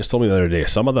 somebody just told me the other day,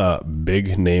 some of the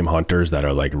big name hunters that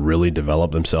are like really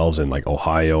developed themselves in like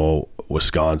Ohio,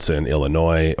 Wisconsin,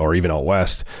 Illinois, or even out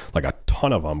west, like a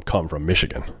ton of them come from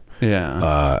Michigan.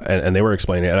 Yeah. And they were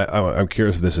explaining, and I'm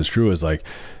curious if this is true, is like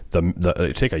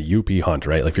take a UP hunt,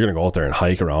 right? Like, if you're going to go out there and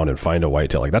hike around and find a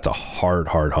whitetail, like, that's a hard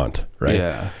hunt, right?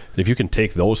 Yeah. If you can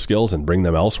take those skills and bring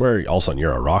them elsewhere, all of a sudden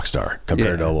you're a rock star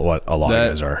compared to what a lot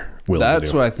of guys are willing to do.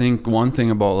 That's what I think. One thing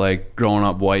about, like, growing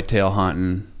up whitetail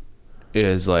hunting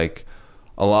is, like,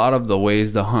 a lot of the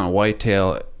ways to hunt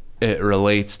whitetail, it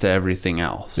relates to everything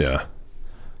else. Yeah.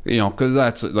 Because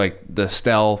that's, like, the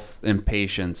stealth and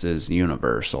patience is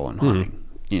universal in hunting.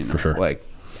 For sure. Like,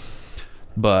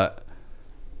 but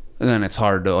then it's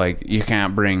hard to, like, you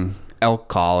can't bring elk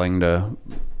calling to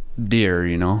deer,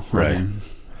 Right.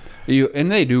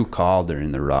 And they do call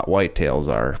during the rut. Whitetails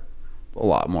are a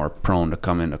lot more prone to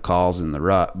come into calls in the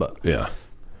rut, but yeah.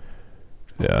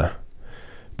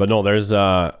 But no, there's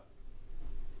who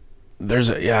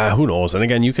knows? And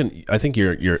again, I think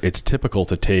it's typical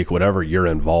to take whatever you're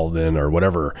involved in or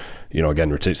whatever,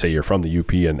 again, say you're from the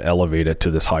UP and elevate it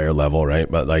to this higher level, right?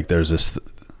 But, like, there's this,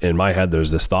 in my head,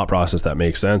 there's this thought process that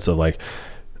makes sense of, like,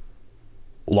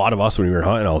 a lot of us, when we were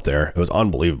hunting out there, it was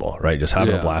unbelievable, right? Just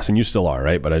having a blast, and you still are,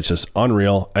 right? But it's just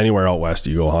unreal. Anywhere out west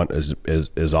you go hunt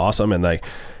is awesome. And, like,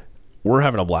 we're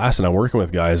having a blast, and I'm working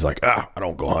with guys like, I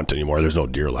don't go hunt anymore. There's no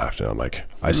deer left. And I'm like,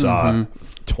 I saw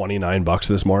 29 bucks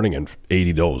this morning and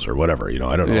 80 does or whatever, I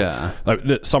don't know. Yeah.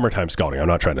 Like, summertime scouting, I'm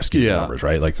not trying to skew the numbers,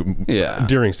 right? Like,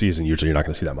 during season, usually you're not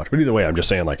going to see that much. But either way, I'm just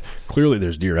saying, like, clearly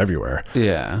there's deer everywhere.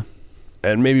 Yeah.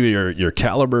 And maybe your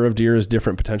caliber of deer is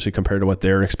different potentially compared to what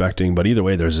they're expecting. But either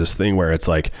way, there's this thing where it's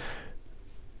like,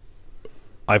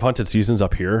 I've hunted seasons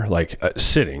up here, like,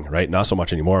 sitting, right? Not so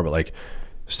much anymore, but, like,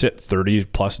 sit 30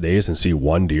 plus days and see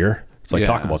one deer. It's like,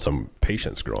 talk about some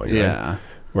patience growing. Yeah. Right?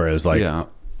 Whereas, like,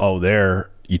 there,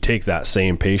 you take that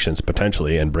same patience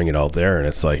potentially and bring it out there. And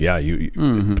it's like, you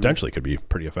potentially could be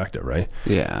pretty effective, right?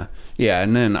 Yeah. Yeah.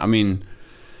 And then, I mean,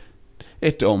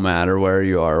 it don't matter where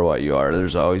you are or what you are.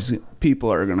 There's always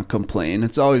people are going to complain.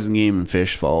 It's always a game and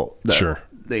fish fault that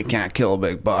they can't kill a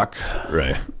big buck.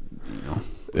 Right.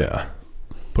 Yeah.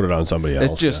 Put it on somebody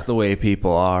else. It's just the way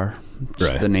people are.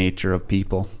 Just the nature of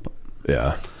people.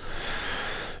 Yeah.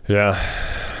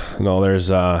 Yeah. No, there's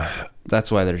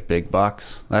that's why there's big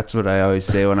bucks. That's what I always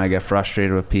say when I get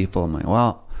frustrated with people. I'm like,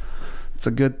 well, it's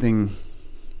a good thing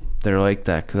they're like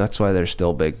that, because that's why there's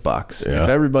still big bucks. If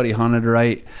everybody hunted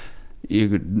right, it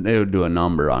would do a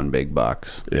number on big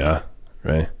bucks. Yeah,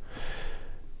 right.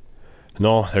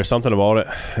 No, there's something about it.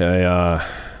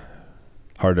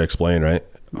 Hard to explain, right?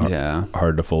 Yeah.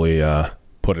 Hard to fully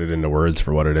put it into words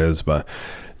for what it is. But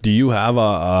do you have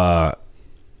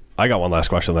I got one last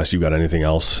question, unless you got anything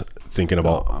else thinking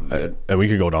about. I'm good. And we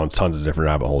could go down tons of different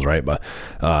rabbit holes, right? But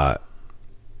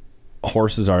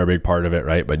horses are a big part of it,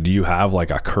 right? But do you have,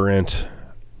 like, a current,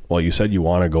 well, you said you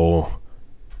want to go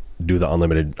do the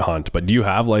unlimited hunt, but do you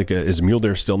have, like, is mule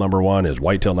deer still number one? Is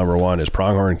whitetail number one? Is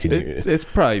pronghorn? It's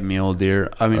probably mule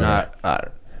deer. I mean,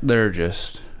 they're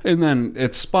just, and then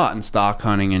it's spot and stock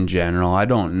hunting in general. I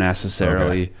don't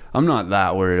necessarily, I'm not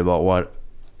that worried about what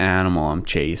animal I'm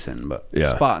chasing, but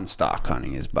spot and stock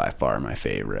hunting is by far my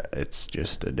favorite. It's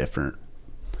just a different,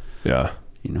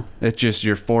 it's just,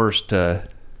 you're forced to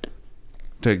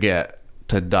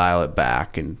dial it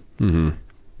back, and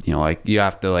like, you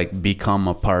have to, like, become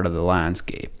a part of the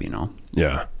landscape,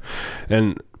 Yeah.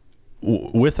 And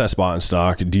with that spot and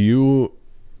stock,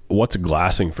 what's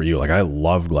glassing for you? Like, I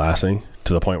love glassing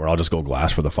to the point where I'll just go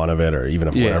glass for the fun of it, or even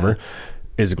if whatever.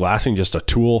 Is glassing just a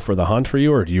tool for the hunt for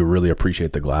you, or do you really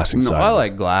appreciate the glassing side? No, I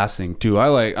like glassing too.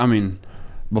 I mean,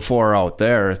 before out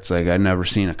there, it's like I'd never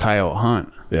seen a coyote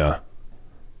hunt. Yeah.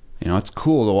 it's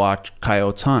cool to watch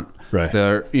coyotes hunt. Right.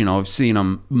 They're, I've seen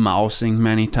them mousing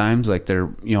many times, like they're,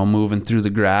 moving through the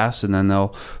grass, and then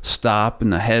they'll stop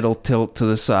and the head will tilt to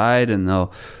the side and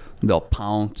they'll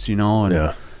pounce,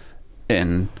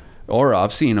 or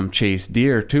I've seen them chase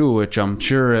deer too, which I'm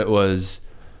sure it was,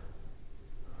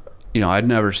 I'd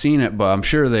never seen it, but I'm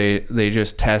sure they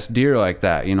just test deer like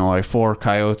that, like 4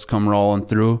 coyotes come rolling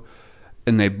through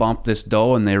and they bump this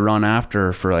doe and they run after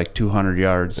her for like 200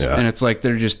 yards. Yeah. And it's like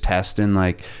they're just testing,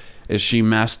 like, is she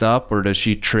messed up or does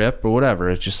she trip or whatever?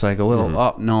 It's just like a little,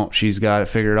 oh, no, she's got it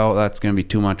figured out. That's going to be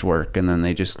too much work. And then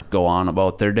they just go on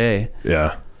about their day.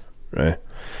 Yeah. Right.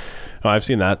 Oh, I've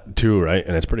seen that too, right?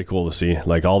 And it's pretty cool to see,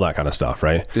 like, all that kind of stuff,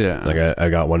 right? Yeah. Like I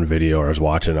got one video where I was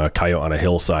watching a coyote on a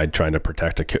hillside trying to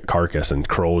protect a carcass and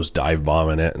crows dive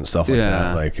bombing it and stuff like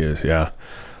that. Like, a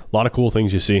lot of cool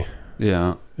things you see.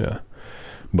 Yeah. Yeah.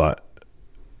 But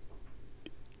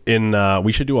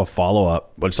we should do a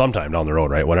follow-up, but sometime down the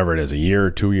road, right? Whatever it is, a year,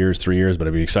 2 years, 3 years, but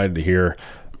I'd be excited to hear,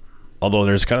 although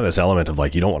there's kind of this element of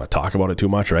like, you don't want to talk about it too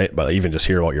much, right? But even just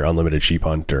hear about your unlimited sheep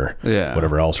hunt or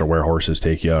whatever else, or where horses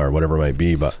take you or whatever it might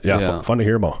be. But fun to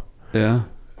hear about. Yeah.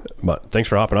 But thanks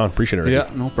for hopping on. Appreciate it, Ricky. Yeah,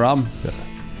 no problem. Yeah.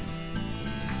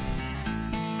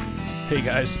 Hey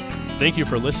guys, thank you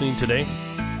for listening today.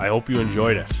 I hope you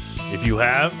enjoyed it. If you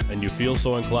have, and you feel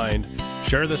so inclined,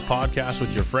 share this podcast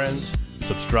with your friends,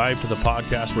 subscribe to the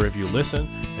podcast wherever you listen,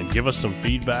 and give us some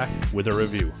feedback with a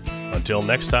review. Until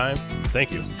next time,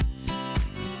 thank you.